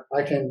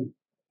I can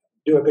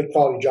do a good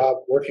quality job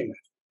working with?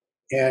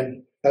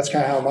 And that's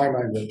kind of how my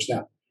mind works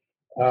now.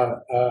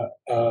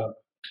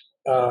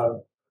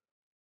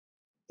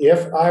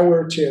 If I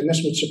were to, and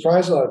this would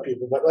surprise a lot of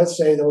people, but let's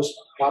say those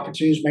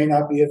opportunities may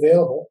not be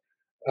available.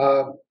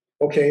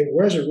 Okay,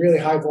 where's a really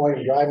high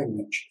volume driving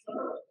range?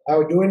 I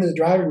would go into the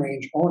driving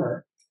range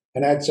owner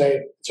and I'd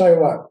say, tell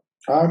you what,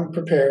 I'm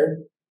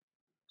prepared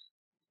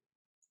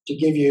to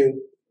give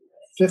you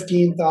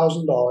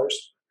 $15,000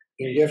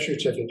 in gift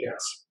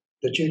certificates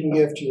that you can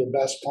give to your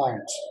best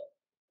clients.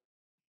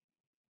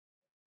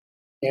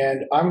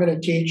 And I'm going to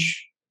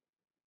teach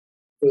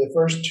for the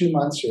first 2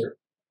 months here,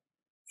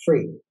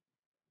 free.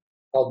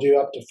 I'll do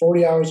up to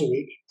 40 hours a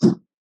week.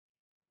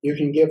 You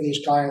can give these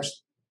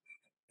clients,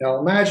 now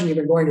imagine you've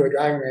been going to a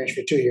driving range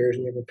for 2 years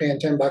and you've been paying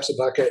 $10 a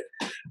bucket,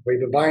 or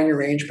you've been buying your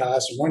range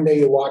pass, and one day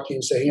you walk in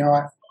and say, you know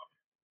what,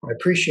 I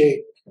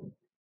appreciate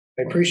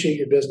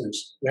your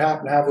business. We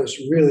happen to have this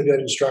really good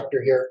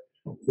instructor here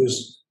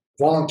who's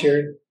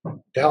volunteered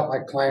to help my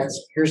clients.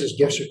 Here's his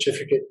gift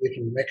certificate. You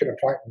can make an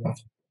appointment with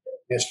him.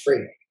 It's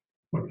free.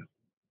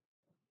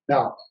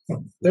 Now,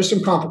 there's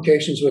some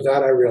complications with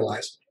that, I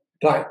realize.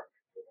 But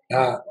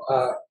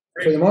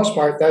for the most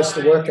part, that's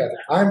the work ethic.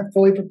 I'm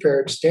fully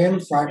prepared to stand in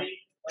front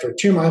for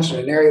 2 months in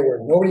an area where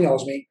nobody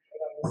knows me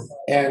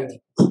and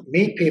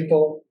meet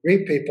people,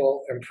 greet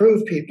people,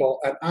 improve people,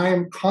 and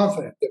I'm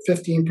confident that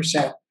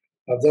 15%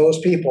 of those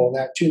people in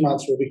that 2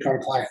 months will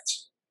become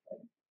clients.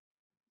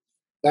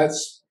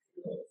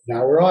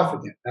 Now we're off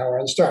again. Now we're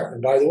on the start.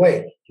 And by the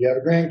way, do you have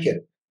a grandkid?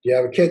 Do you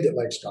have a kid that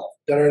likes golf?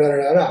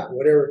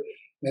 Whatever.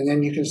 And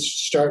then you can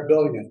start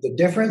building it. The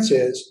difference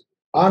is,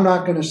 I'm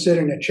not going to sit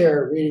in a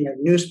chair reading a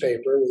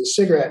newspaper with a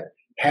cigarette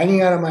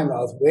hanging out of my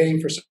mouth, waiting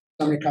for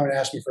somebody to come and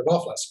ask me for a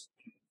golf lesson.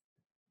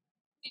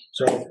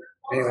 So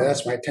anyway,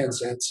 that's my 10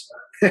 cents.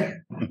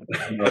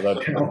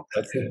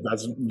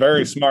 That's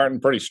very smart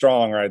and pretty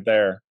strong right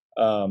there.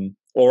 Well,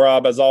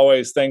 Rob, as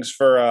always, thanks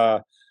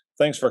for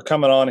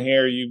coming on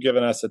here. You've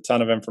given us a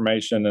ton of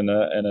information and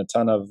a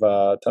ton of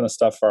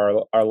stuff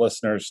for our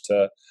listeners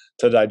to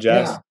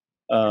digest.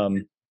 Yeah.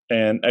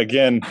 And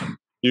again,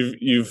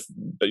 you've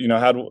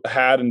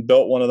had and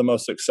built one of the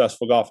most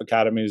successful golf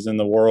academies in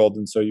the world,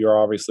 and so you're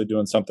obviously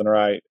doing something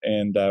right.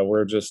 And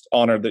we're just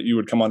honored that you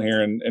would come on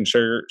here and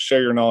share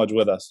your knowledge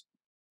with us.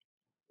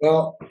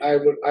 Well,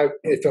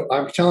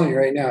 I'm telling you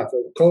right now,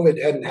 if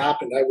COVID hadn't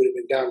happened, I would have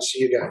been down to see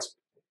you guys.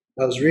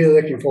 I was really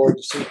looking forward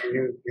to seeing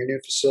your new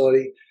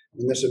facility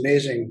and this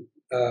amazing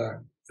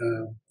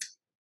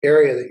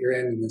area that you're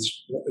in. And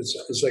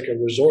it's like a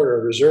resort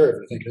or a reserve,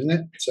 I think, isn't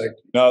it? It's like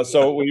No,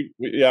 so we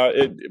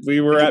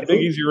were at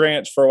Big Easy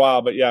Ranch for a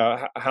while, but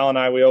yeah, Hal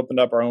and we opened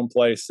up our own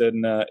place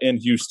in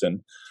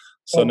Houston.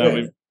 So now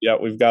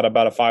we've got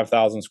about a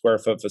 5,000 square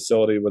foot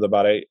facility with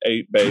about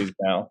eight bays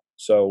now.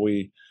 So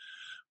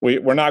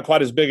we're not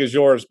quite as big as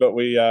yours, but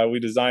we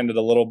designed it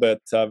a little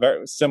bit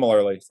very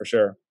similarly for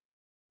sure.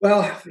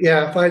 Well,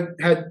 yeah.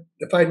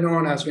 If I'd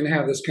known I was going to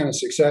have this kind of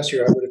success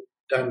here, I would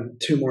have done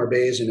 2 more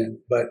bays in it.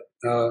 But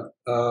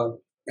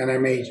and I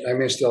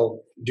may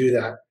still do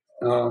that.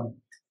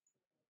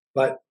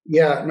 But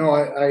yeah, no,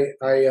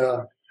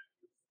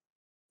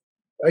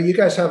 you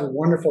guys have a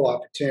wonderful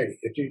opportunity.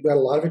 If you've got a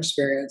lot of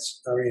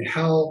experience, I mean,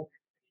 Hal.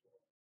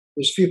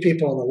 There's few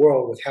people in the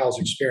world with Hal's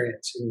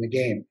experience in the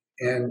game,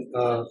 and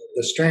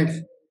the strength.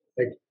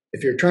 Like,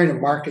 if you're trying to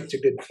market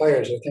to good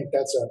players, I think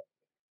that's a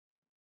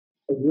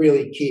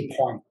really key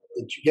point,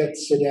 that you get to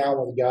sit down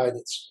with a guy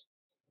that's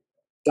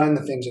done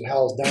the things that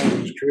Hal's done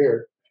in his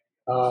career,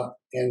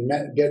 and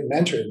get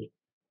mentored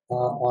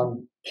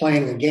on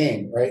playing the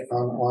game, right?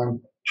 On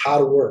how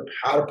to work,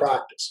 how to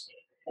practice,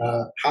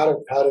 how to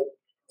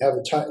have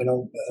a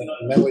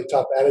mentally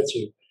tough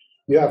attitude.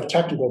 You have a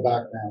technical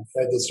background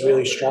that's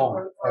really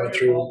strong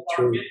through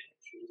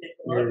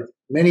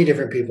many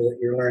different people that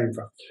you're learning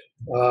from.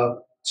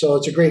 So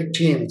it's a great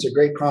team. It's a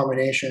great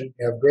combination.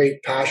 You have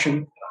great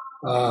passion.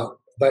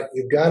 But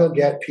you've got to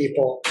get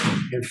people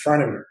in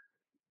front of you.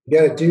 You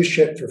got to do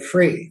shit for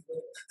free.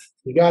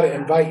 You got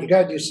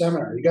to do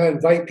seminars. You got to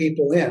invite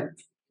people in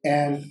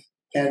and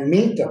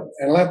meet them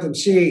and let them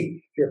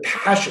see your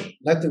passion.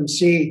 Let them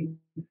see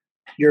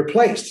your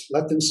place.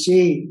 Let them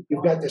see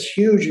you've got this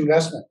huge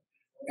investment.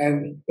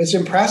 And it's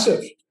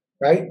impressive,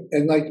 right?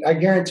 And like, I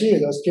guarantee you,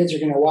 those kids are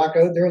going to walk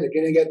out there. They're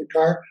going to get in the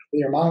car with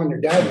their mom and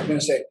their dad. They're going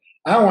to say,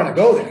 I want to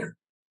go there.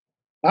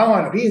 I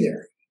want to be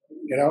there.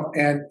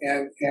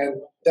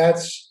 And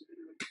that's,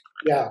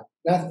 yeah,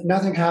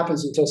 nothing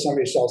happens until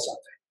somebody sells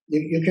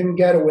something. You can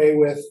get away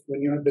with,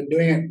 when you've been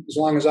doing it as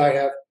long as I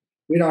have,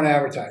 we don't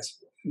advertise.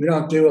 We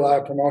don't do a lot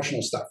of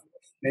promotional stuff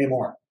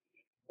anymore.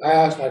 I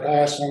ask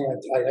someone,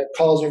 I get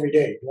calls every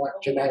day.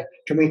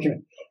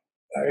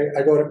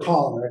 I go to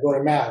Colin, or I go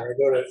to Matt, or I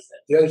go to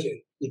the other.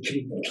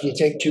 Can you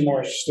take 2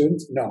 more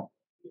students? No,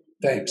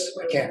 thanks,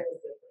 I can't.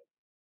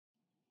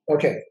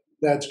 Okay,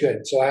 that's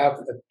good. So I have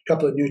a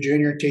couple of new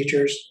junior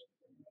teachers.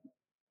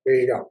 There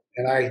you go.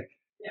 And I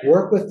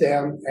work with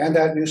them and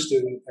that new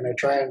student, and I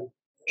try and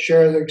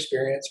share their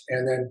experience.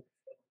 And then,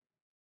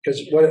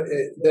 because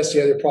that's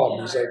the other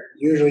problem, is that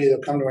usually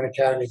they'll come to an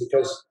academy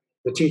because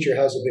the teacher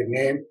has a big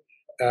name,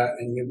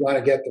 and you want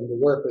to get them to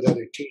work with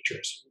other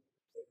teachers.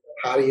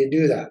 How do you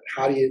do that?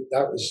 For me,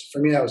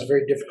 that was a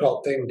very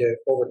difficult thing to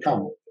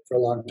overcome for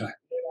a long time,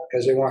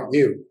 because they want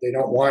you. They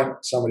don't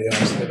want somebody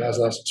else that has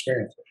less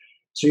experience.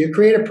 So you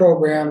create a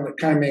program that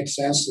kind of makes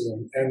sense to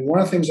them. And one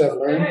of the things I've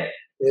learned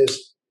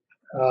is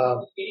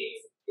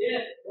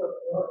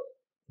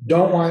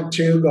don't want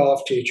 2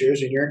 golf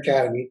teachers in your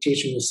academy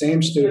teaching the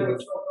same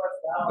student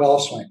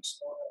golf swings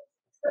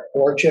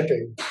or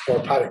chipping or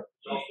putting.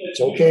 It's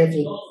okay if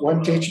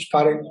one teaches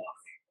putting,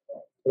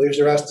 leaves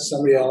the rest to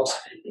somebody else,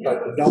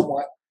 but we don't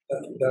want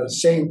the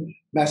same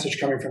message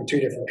coming from 2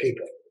 different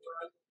people.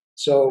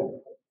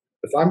 So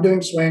if I'm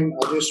doing swing,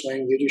 I'll do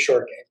swing, you do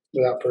short game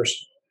with that person.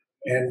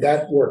 And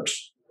that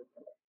works.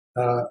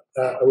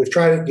 We've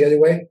tried it the other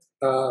way.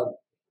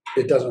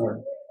 It doesn't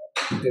work.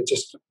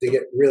 They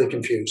get really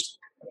confused.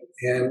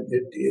 And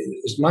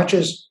as much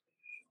as,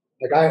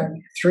 like,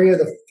 3 of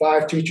the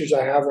 5 teachers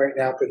I have right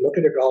now could look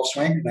at a golf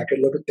swing, and I could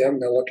look at them,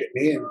 and they'll look at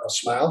me, and they'll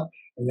smile,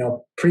 and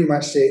they'll pretty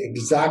much say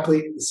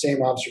exactly the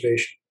same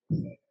observation.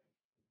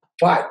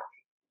 But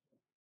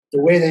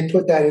the way they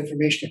put that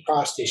information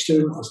across to the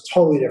student is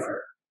totally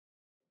different.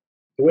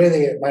 The way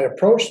they might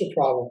approach the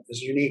problem is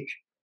unique.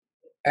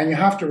 And you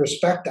have to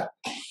respect that,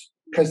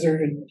 because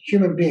they're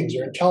human beings.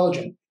 They're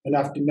intelligent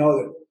enough to know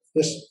that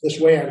this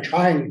way I'm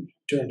trying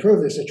to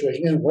improve this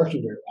situation isn't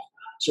working very well.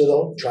 So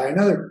they'll try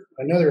another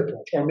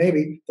approach, or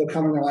maybe they'll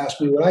come and they'll ask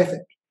me what I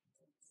think.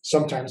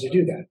 Sometimes they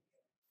do that,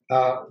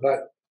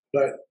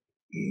 but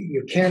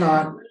you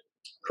cannot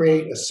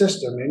create a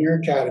system in your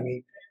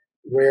academy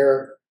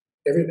where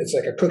it's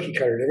like a cookie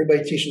cutter and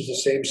everybody teaches the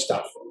same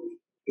stuff,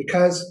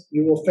 because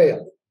you will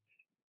fail.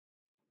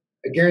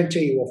 I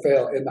guarantee you will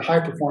fail. In the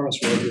high performance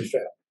world, you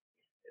fail.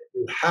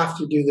 You have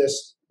to do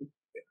this,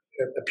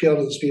 appeal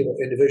to these people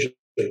individually.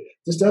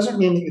 This doesn't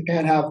mean that you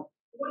can't have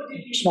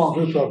small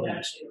group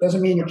programs. It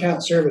doesn't mean you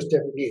can't service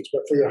different needs.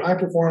 But for your high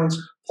performance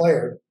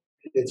player,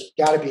 it's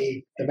got to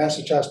be, the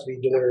message has to be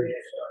delivered,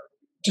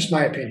 just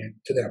my opinion,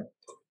 to them.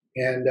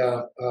 And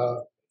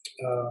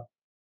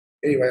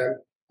anyway,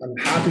 I'm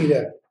happy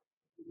to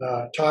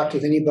talk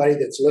with anybody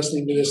that's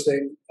listening to this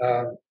thing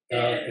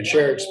and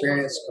share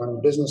experience on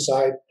the business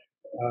side,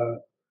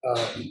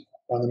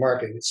 on the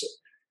marketing.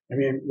 I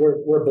mean,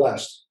 we're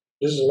blessed.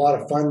 This is a lot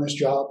of fun, this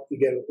job. You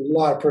get a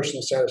lot of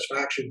personal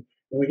satisfaction,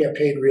 and we get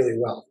paid really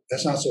well.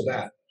 That's not so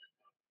bad.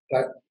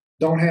 But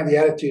don't have the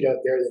attitude out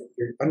there that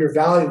you're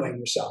undervaluing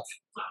yourself.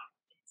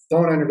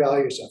 Don't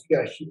undervalue yourself. You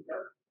got to,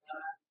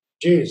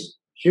 geez,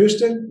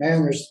 Houston,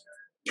 man, there's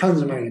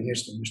tons of money in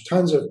Houston. There's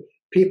tons of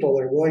people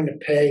that are willing to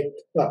pay.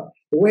 Look,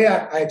 the way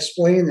I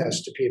explain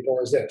this to people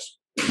is this.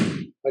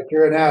 Like,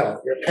 you're an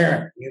adult, you're a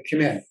parent, you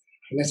come in,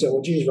 and they say,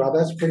 well, geez, Rob,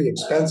 that's pretty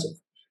expensive.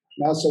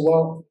 And I said,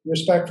 well,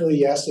 respectfully,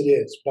 yes, it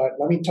is. But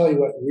let me tell you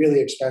what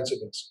really expensive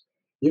is.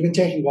 You've been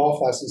taking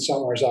golf lessons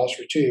somewhere else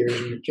for 2 years,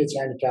 and your kid's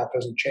handicap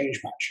hasn't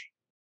changed much.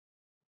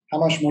 How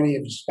much money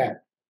have you spent?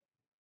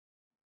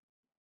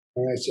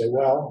 And they say,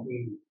 well,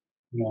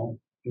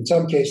 in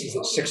some cases,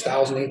 it's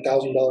 $6,000,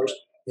 $8,000,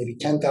 maybe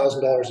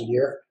 $10,000 a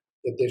year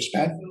that they've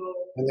spent.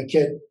 And the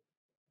kid,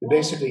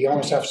 basically, you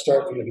almost have to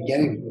start from the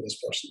beginning with this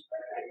person.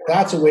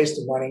 That's a waste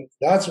of money.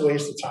 That's a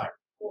waste of time.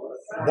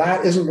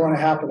 That isn't going to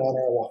happen on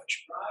our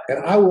watch.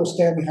 And I will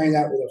stand behind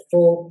that with a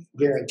full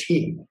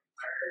guarantee.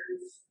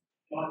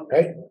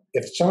 Right?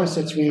 If someone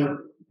said to me,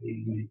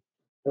 the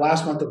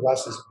last month of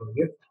lessons,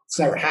 it's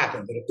never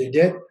happened, but if they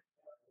did,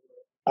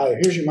 either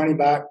here's your money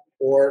back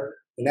or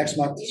the next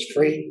month is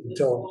free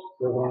until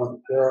we're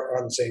on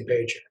the same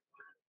page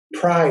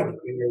here. Pride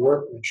in your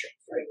workmanship,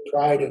 right?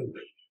 Pride in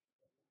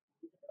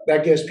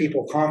that gives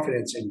people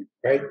confidence in you,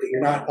 right? That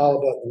you're not all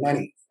about the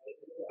money.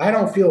 I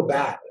don't feel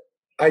bad.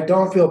 I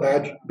don't feel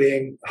bad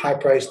being a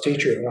high-priced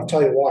teacher, and I'll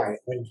tell you why.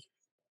 When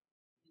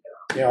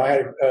I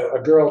had a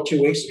girl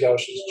 2 weeks ago.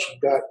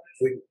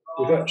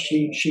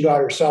 She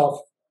got herself.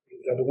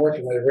 I've been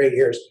working with her for 8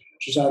 years.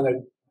 She's on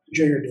the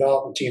junior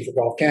development team for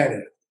Golf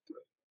Canada.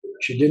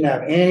 She didn't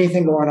have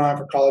anything going on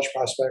for college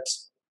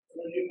prospects,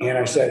 and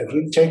I said, if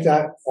you take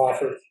that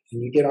offer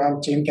and you get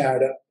on Team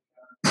Canada,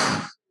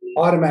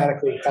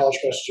 automatically college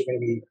prospects are going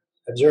to be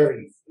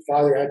observing you. The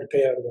father had to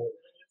pay out about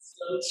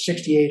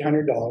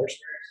 $6,800.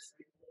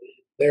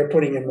 They're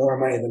putting in more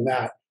money than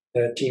that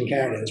Team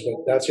Canada is,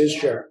 but that's his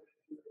share.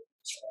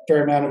 It's a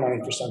fair amount of money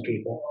for some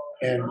people,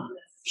 and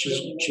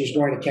she's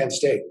going to Kent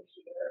State.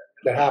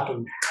 That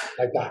happened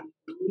like that.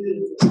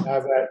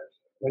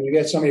 When you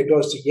get somebody that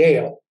goes to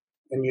Yale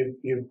and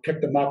you pick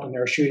them up and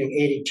they're shooting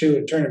 82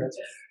 in tournaments,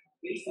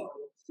 a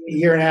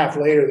year and a half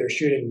later they're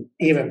shooting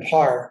even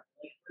par,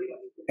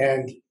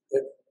 and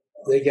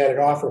they get an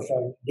offer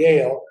from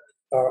Yale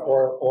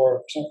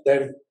or something,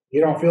 then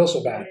you don't feel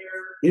so bad.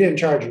 You didn't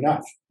charge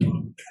enough.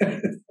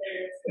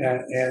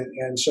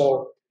 and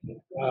so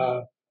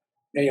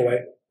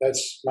anyway,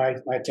 that's my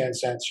 10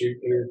 cents.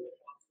 You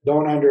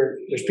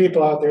there's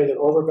people out there that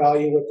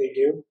overvalue what they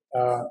do.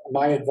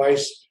 My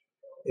advice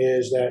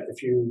is that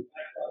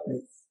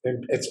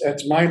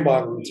it's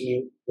mind-boggling to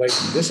me. Like,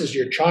 this is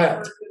your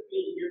child.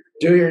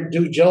 Do your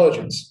due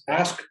diligence.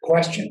 Ask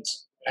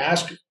questions.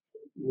 Ask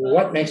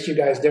what makes you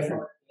guys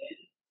different.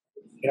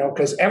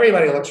 Because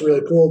everybody looks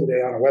really cool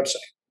today on a website.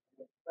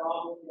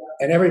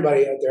 And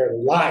everybody out there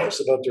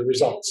lies about their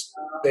results.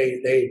 They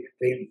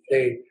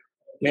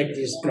make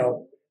these,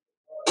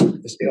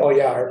 they say, oh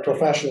yeah, our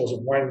professionals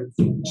have won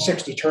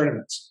 60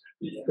 tournaments.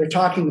 They're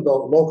talking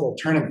about local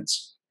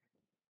tournaments,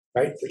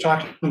 right? They're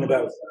talking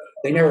about,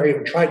 they never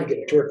even tried to get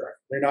a tour card.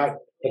 They're not,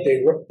 but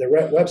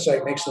the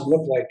website makes them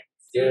look like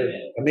they're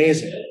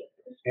amazing.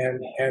 And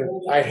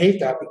I hate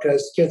that,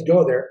 because kids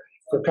go there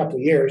for a couple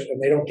of years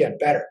and they don't get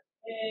better.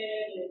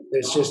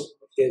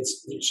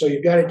 So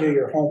you've got to do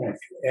your homework,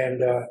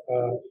 and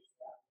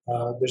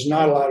there's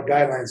not a lot of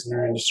guidelines in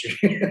our industry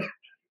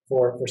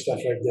for stuff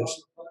like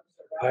this.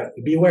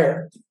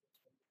 Beware.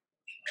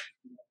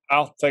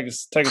 I'll take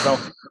us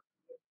home.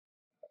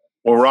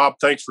 Well, Rob,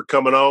 thanks for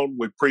coming on.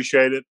 We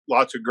appreciate it.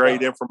 Lots of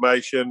great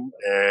information,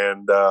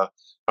 and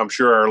I'm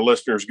sure our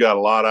listeners got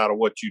a lot out of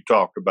what you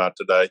talked about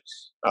today.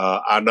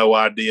 I know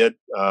I did.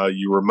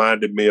 You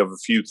reminded me of a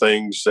few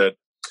things that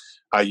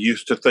I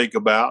used to think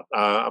about.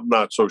 I'm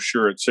not so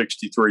sure at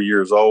 63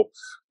 years old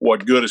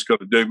what good it's going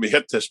to do me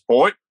at this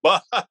point,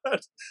 but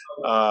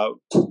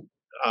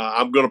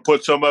I'm going to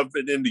put some of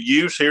it into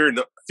use here in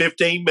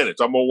 15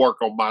 minutes. I'm going to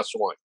work on my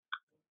swing.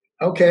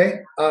 Okay.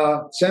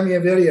 Send me a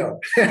video.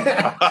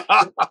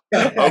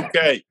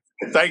 Okay.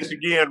 Thanks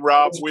again,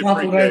 Rob. We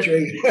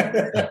appreciate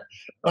it.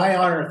 My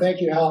honor.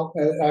 Thank you, Hal.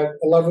 I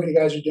love what you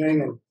guys are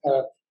doing, and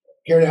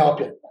here to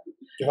help you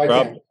if I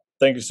Rob, can.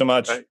 thank you so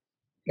much. Okay.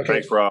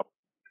 Thanks, Rob.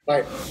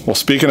 Bye. Well,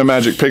 speaking of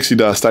magic pixie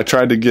dust, I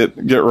tried to get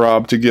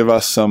Rob to give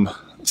us some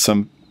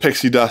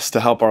pixie dust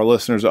to help our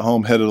listeners at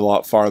home hit it a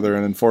lot farther,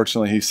 and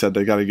unfortunately he said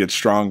they got to get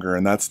stronger,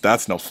 and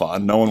that's no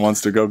fun. No one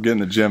wants to go get in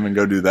the gym and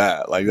go do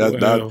that. Like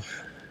that.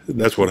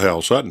 That's what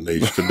Hal Sutton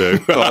needs to do.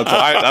 That's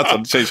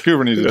what Chase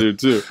Cooper needs to do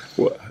too.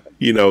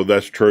 Well,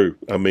 that's true.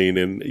 I mean,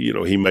 and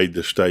he made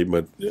the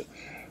statement,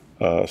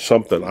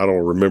 something, I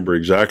don't remember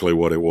exactly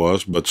what it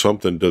was, but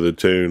something to the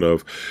tune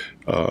of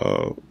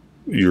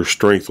your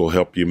strength will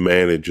help you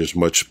manage as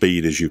much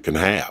speed as you can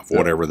have,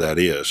 whatever that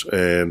is.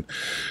 And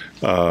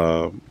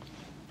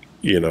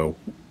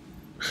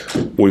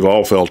we've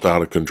all felt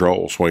out of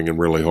control, swinging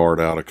really hard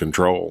out of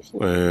control.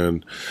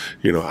 And,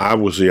 you know, I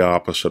was the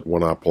opposite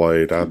when I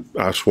played.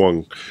 I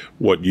swung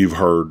what you've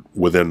heard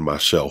within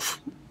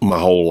myself my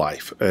whole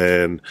life.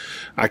 And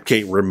I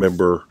can't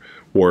remember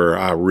where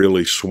I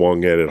really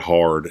swung at it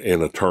hard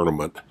in a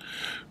tournament,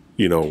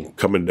 you know,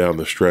 coming down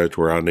the stretch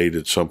where I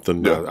needed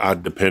something. Yeah. I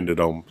depended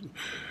on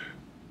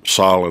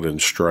solid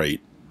and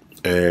straight.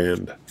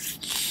 And,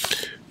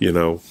 you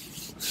know,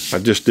 I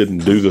just didn't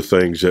do the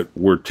things that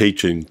we're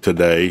teaching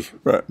today.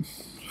 Right.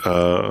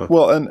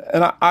 Well,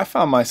 and I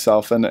found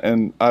myself,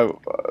 and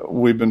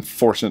we've been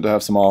fortunate to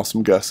have some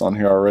awesome guests on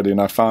here already,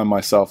 and I found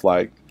myself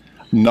like,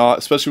 not,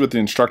 especially with the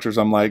instructors,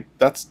 I'm like,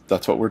 that's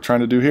what we're trying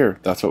to do here.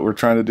 That's what we're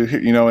trying to do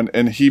here. You know,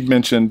 and he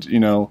mentioned, you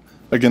know,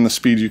 again, the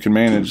speed you can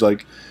manage,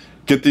 like,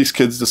 get these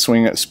kids to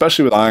swing it,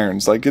 especially with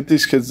irons, like, get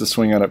these kids to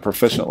swing at it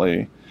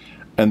proficiently,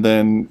 and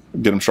then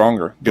get them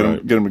stronger,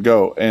 get them to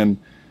go. And,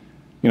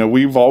 you know,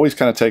 we've always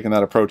kind of taken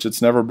that approach. It's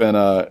never been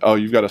oh,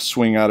 you've got to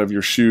swing out of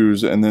your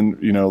shoes and then,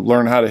 you know,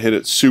 learn how to hit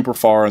it super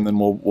far and then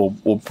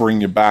we'll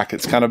bring you back.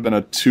 It's kind of been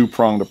a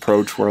two-pronged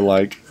approach where,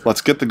 like,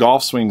 let's get the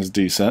golf swings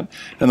decent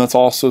and let's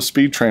also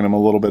speed train them a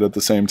little bit at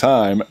the same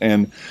time.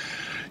 And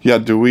yeah,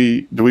 do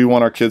we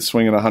want our kids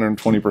swinging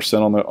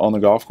 120% on the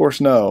golf course?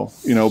 No,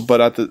 you know,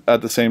 but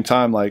at the same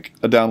time, like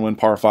a downwind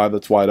par 5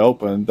 that's wide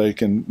open, they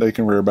can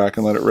rear back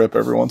and let it rip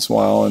every once in a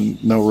while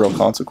and no real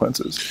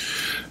consequences.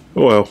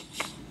 Well,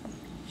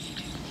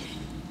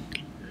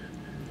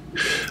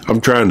 I'm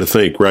trying to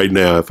think right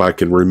now if I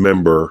can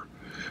remember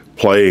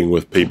playing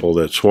with people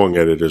that swung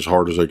at it as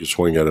hard as they could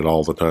swing at it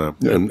all the time.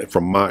 Yeah. And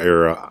from my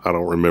era, I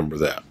don't remember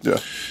that. Yeah.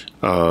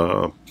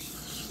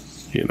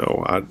 You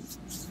know,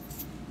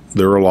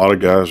 there are a lot of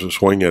guys that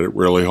swing at it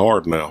really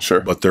hard now. Sure.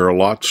 But they're a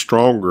lot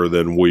stronger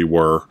than we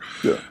were.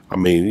 Yeah. I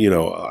mean, you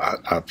know,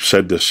 I've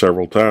said this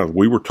several times.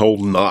 We were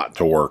told not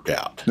to work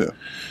out. Yeah.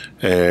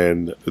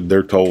 And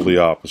they're told the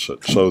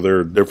opposite. So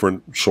they're a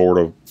different sort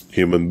of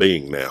human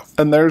being now.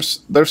 And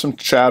there's some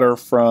chatter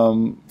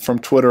from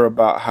Twitter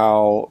about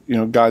how, you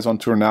know, guys on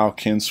tour now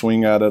can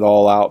swing at it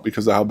all out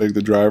because of how big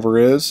the driver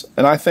is.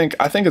 And I think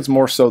it's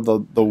more so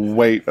the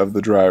weight of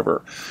the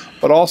driver.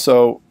 But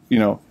also, you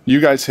know, you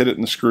guys hit it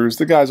in the screws.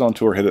 The guys on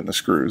tour hit it in the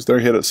screws. They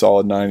hit it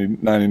solid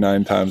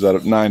 99 times out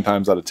of 9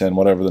 times out of 10,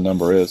 whatever the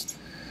number is.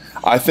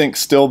 I think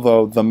still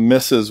though the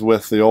misses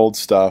with the old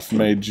stuff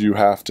made you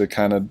have to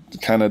kind of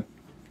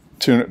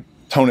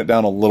tone it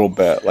down a little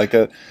bit. Like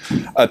a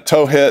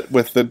toe hit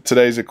with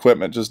today's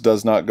equipment just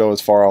does not go as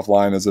far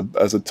offline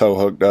as a toe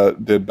hook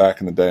did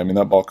back in the day. I mean,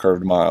 that ball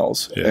curved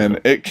miles,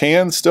 and it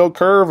can still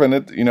curve. And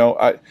it, you know,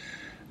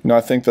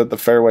 I think that the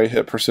fairway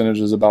hit percentage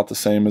is about the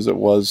same as it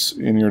was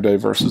in your day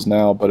versus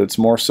now, but it's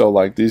more so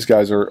like these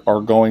guys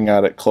are going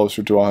at it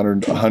closer to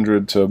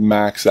 100 to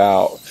max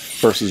out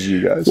versus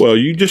you guys. Well,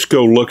 you just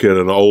go look at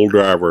an old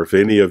driver. If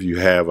any of you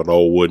have an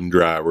old wooden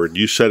driver and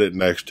you set it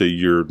next to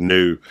your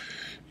new,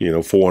 you know,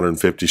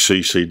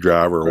 450cc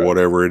driver or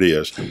whatever it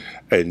is,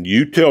 and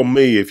you tell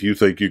me if you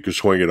think you could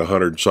swing it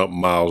 100-something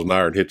miles an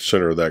hour and hit the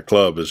center of that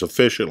club as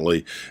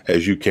efficiently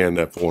as you can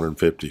that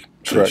 450cc.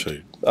 Correct.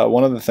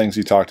 One of the things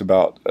he talked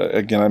about,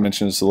 again, I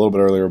mentioned this a little bit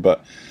earlier,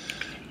 but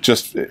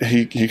just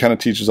he kind of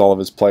teaches all of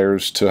his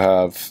players to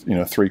have, you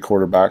know,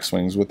 3/4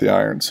 backswings with the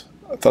irons.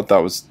 I thought that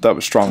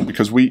was strong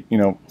because we, you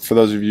know, for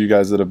those of you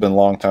guys that have been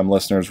longtime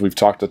listeners, we've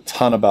talked a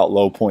ton about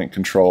low point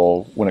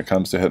control when it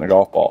comes to hitting a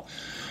golf ball.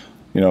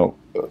 You know,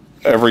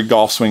 every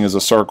golf swing is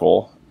a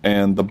circle,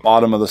 and the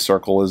bottom of the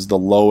circle is the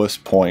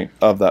lowest point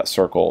of that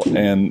circle.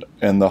 And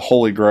the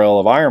holy grail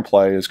of iron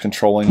play is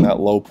controlling that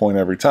low point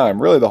every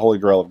time. Really, the holy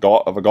grail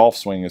of a golf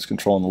swing is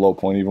controlling the low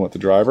point even with the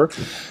driver.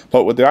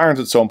 But with the irons,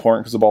 it's so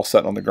important because the ball's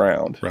setting on the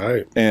ground.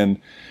 Right. And,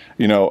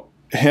 you know,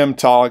 him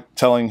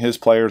telling his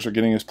players or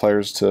getting his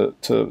players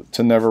to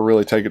never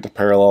really take it to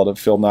parallel, to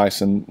feel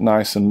nice and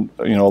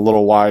you know, a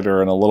little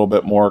wider and a little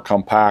bit more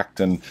compact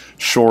and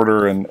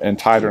shorter and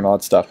tighter and all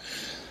that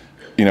stuff.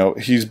 You know,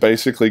 he's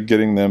basically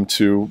getting them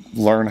to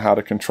learn how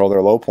to control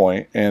their low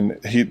point, and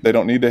they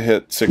don't need to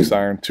hit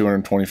 6-iron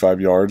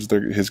 225 yards.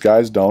 His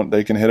guys don't.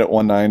 They can hit it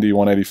 190,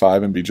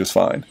 185 and be just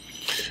fine.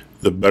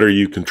 The better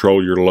you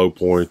control your low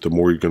point, the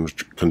more you can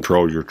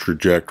control your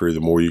trajectory. The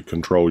more you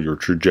control your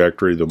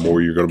trajectory, the more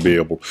you're going to be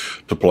able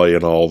to play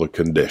in all the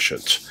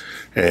conditions.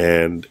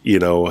 And, you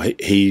know,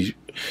 he's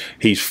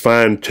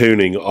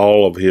fine-tuning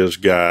all of his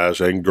guys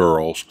and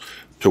girls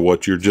to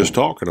what you're just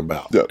talking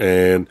about. Yep.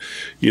 And,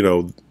 you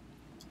know,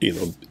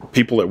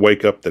 people that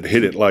wake up that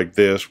hit it like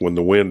this when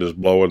the wind is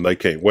blowing, they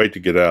can't wait to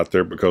get out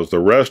there, because the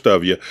rest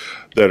of you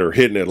that are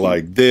hitting it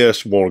like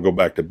this want to go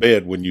back to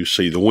bed when you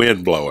see the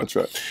wind blowing. That's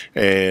right.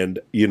 And,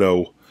 you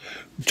know,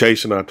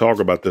 Chase and I talk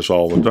about this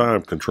all the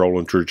time,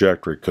 controlling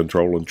trajectory.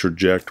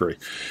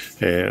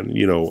 And,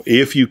 you know,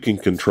 if you can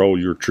control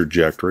your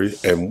trajectory,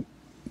 and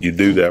you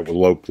do that with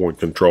low point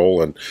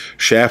control and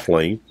shaft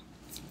lean,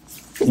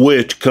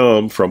 which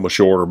come from a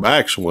shorter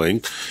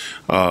backswing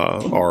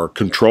or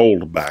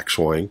controlled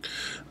backswing,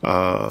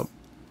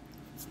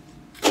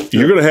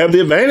 you're going to have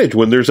the advantage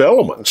when there's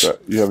elements. That's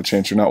right. You have a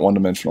chance. You're not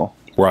one-dimensional.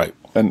 Right.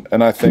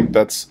 and I think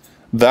that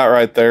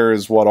right there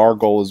is what our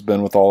goal has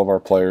been with all of our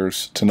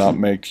players, to not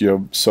make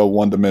you so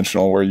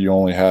one-dimensional where you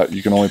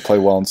can only play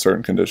well in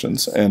certain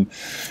conditions. And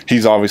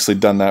he's obviously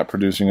done that,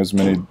 producing as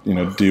many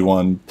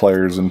D1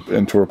 players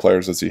and tour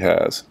players as he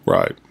has.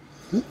 Right.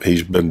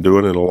 He's been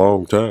doing it a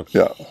long time.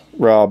 Yeah,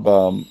 Rob.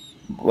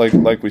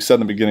 Like we said in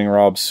the beginning,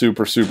 Rob's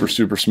super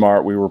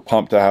smart. We were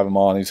pumped to have him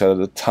on. He's had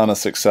a ton of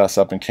success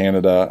up in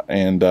Canada,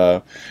 and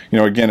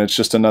again, it's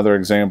just another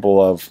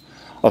example of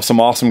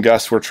some awesome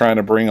guests we're trying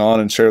to bring on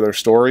and share their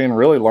story and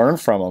really learn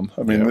from them.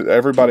 I mean,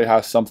 everybody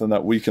has something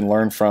that we can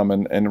learn from,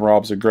 and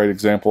Rob's a great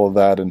example of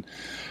that. And,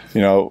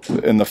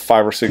 in the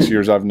 5 or 6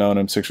 years I've known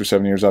him, 6 or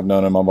 7 years I've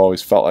known him, I've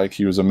always felt like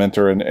he was a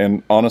mentor.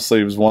 And honestly,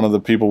 he was one of the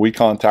people we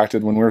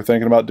contacted when we were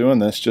thinking about doing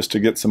this, just to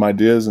get some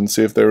ideas and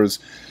see if there was,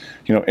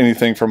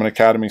 anything from an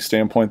academy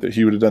standpoint that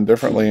he would have done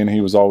differently. And he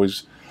was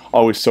always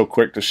so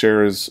quick to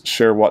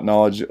share what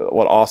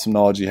awesome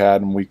knowledge he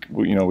had, and we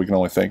can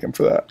only thank him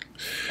for that.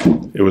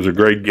 It was a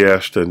great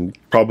guest, and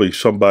probably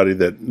somebody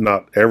that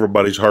not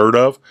everybody's heard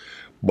of,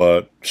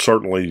 but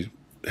certainly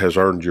has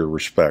earned your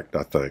respect,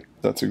 I think.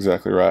 That's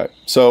exactly right.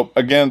 So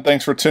again,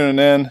 thanks for tuning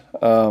in.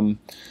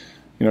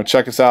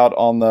 Check us out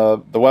on the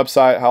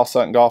website,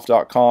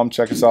 howsuttongolf.com.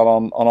 Check us out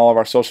on all of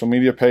our social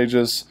media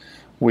pages.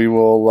 We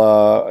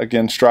will,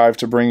 again, strive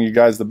to bring you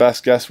guys the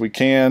best guests we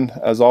can.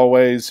 As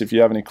always, if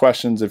you have any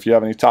questions, if you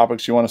have any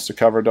topics you want us to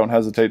cover, don't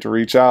hesitate to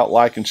reach out,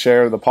 like, and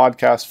share the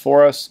podcast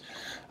for us.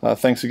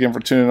 Thanks again for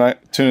tuning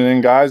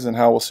in, guys, and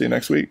we'll see you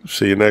next week.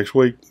 See you next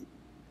week.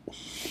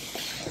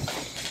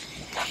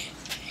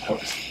 I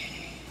was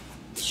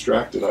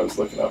distracted. I was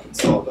looking up and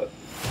saw that.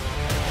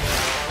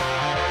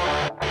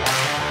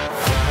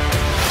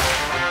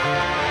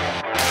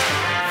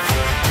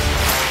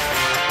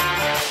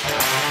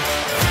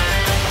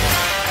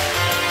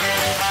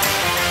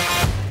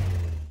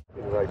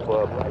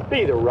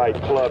 Be the right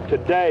club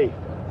today.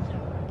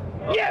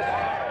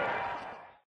 Yes!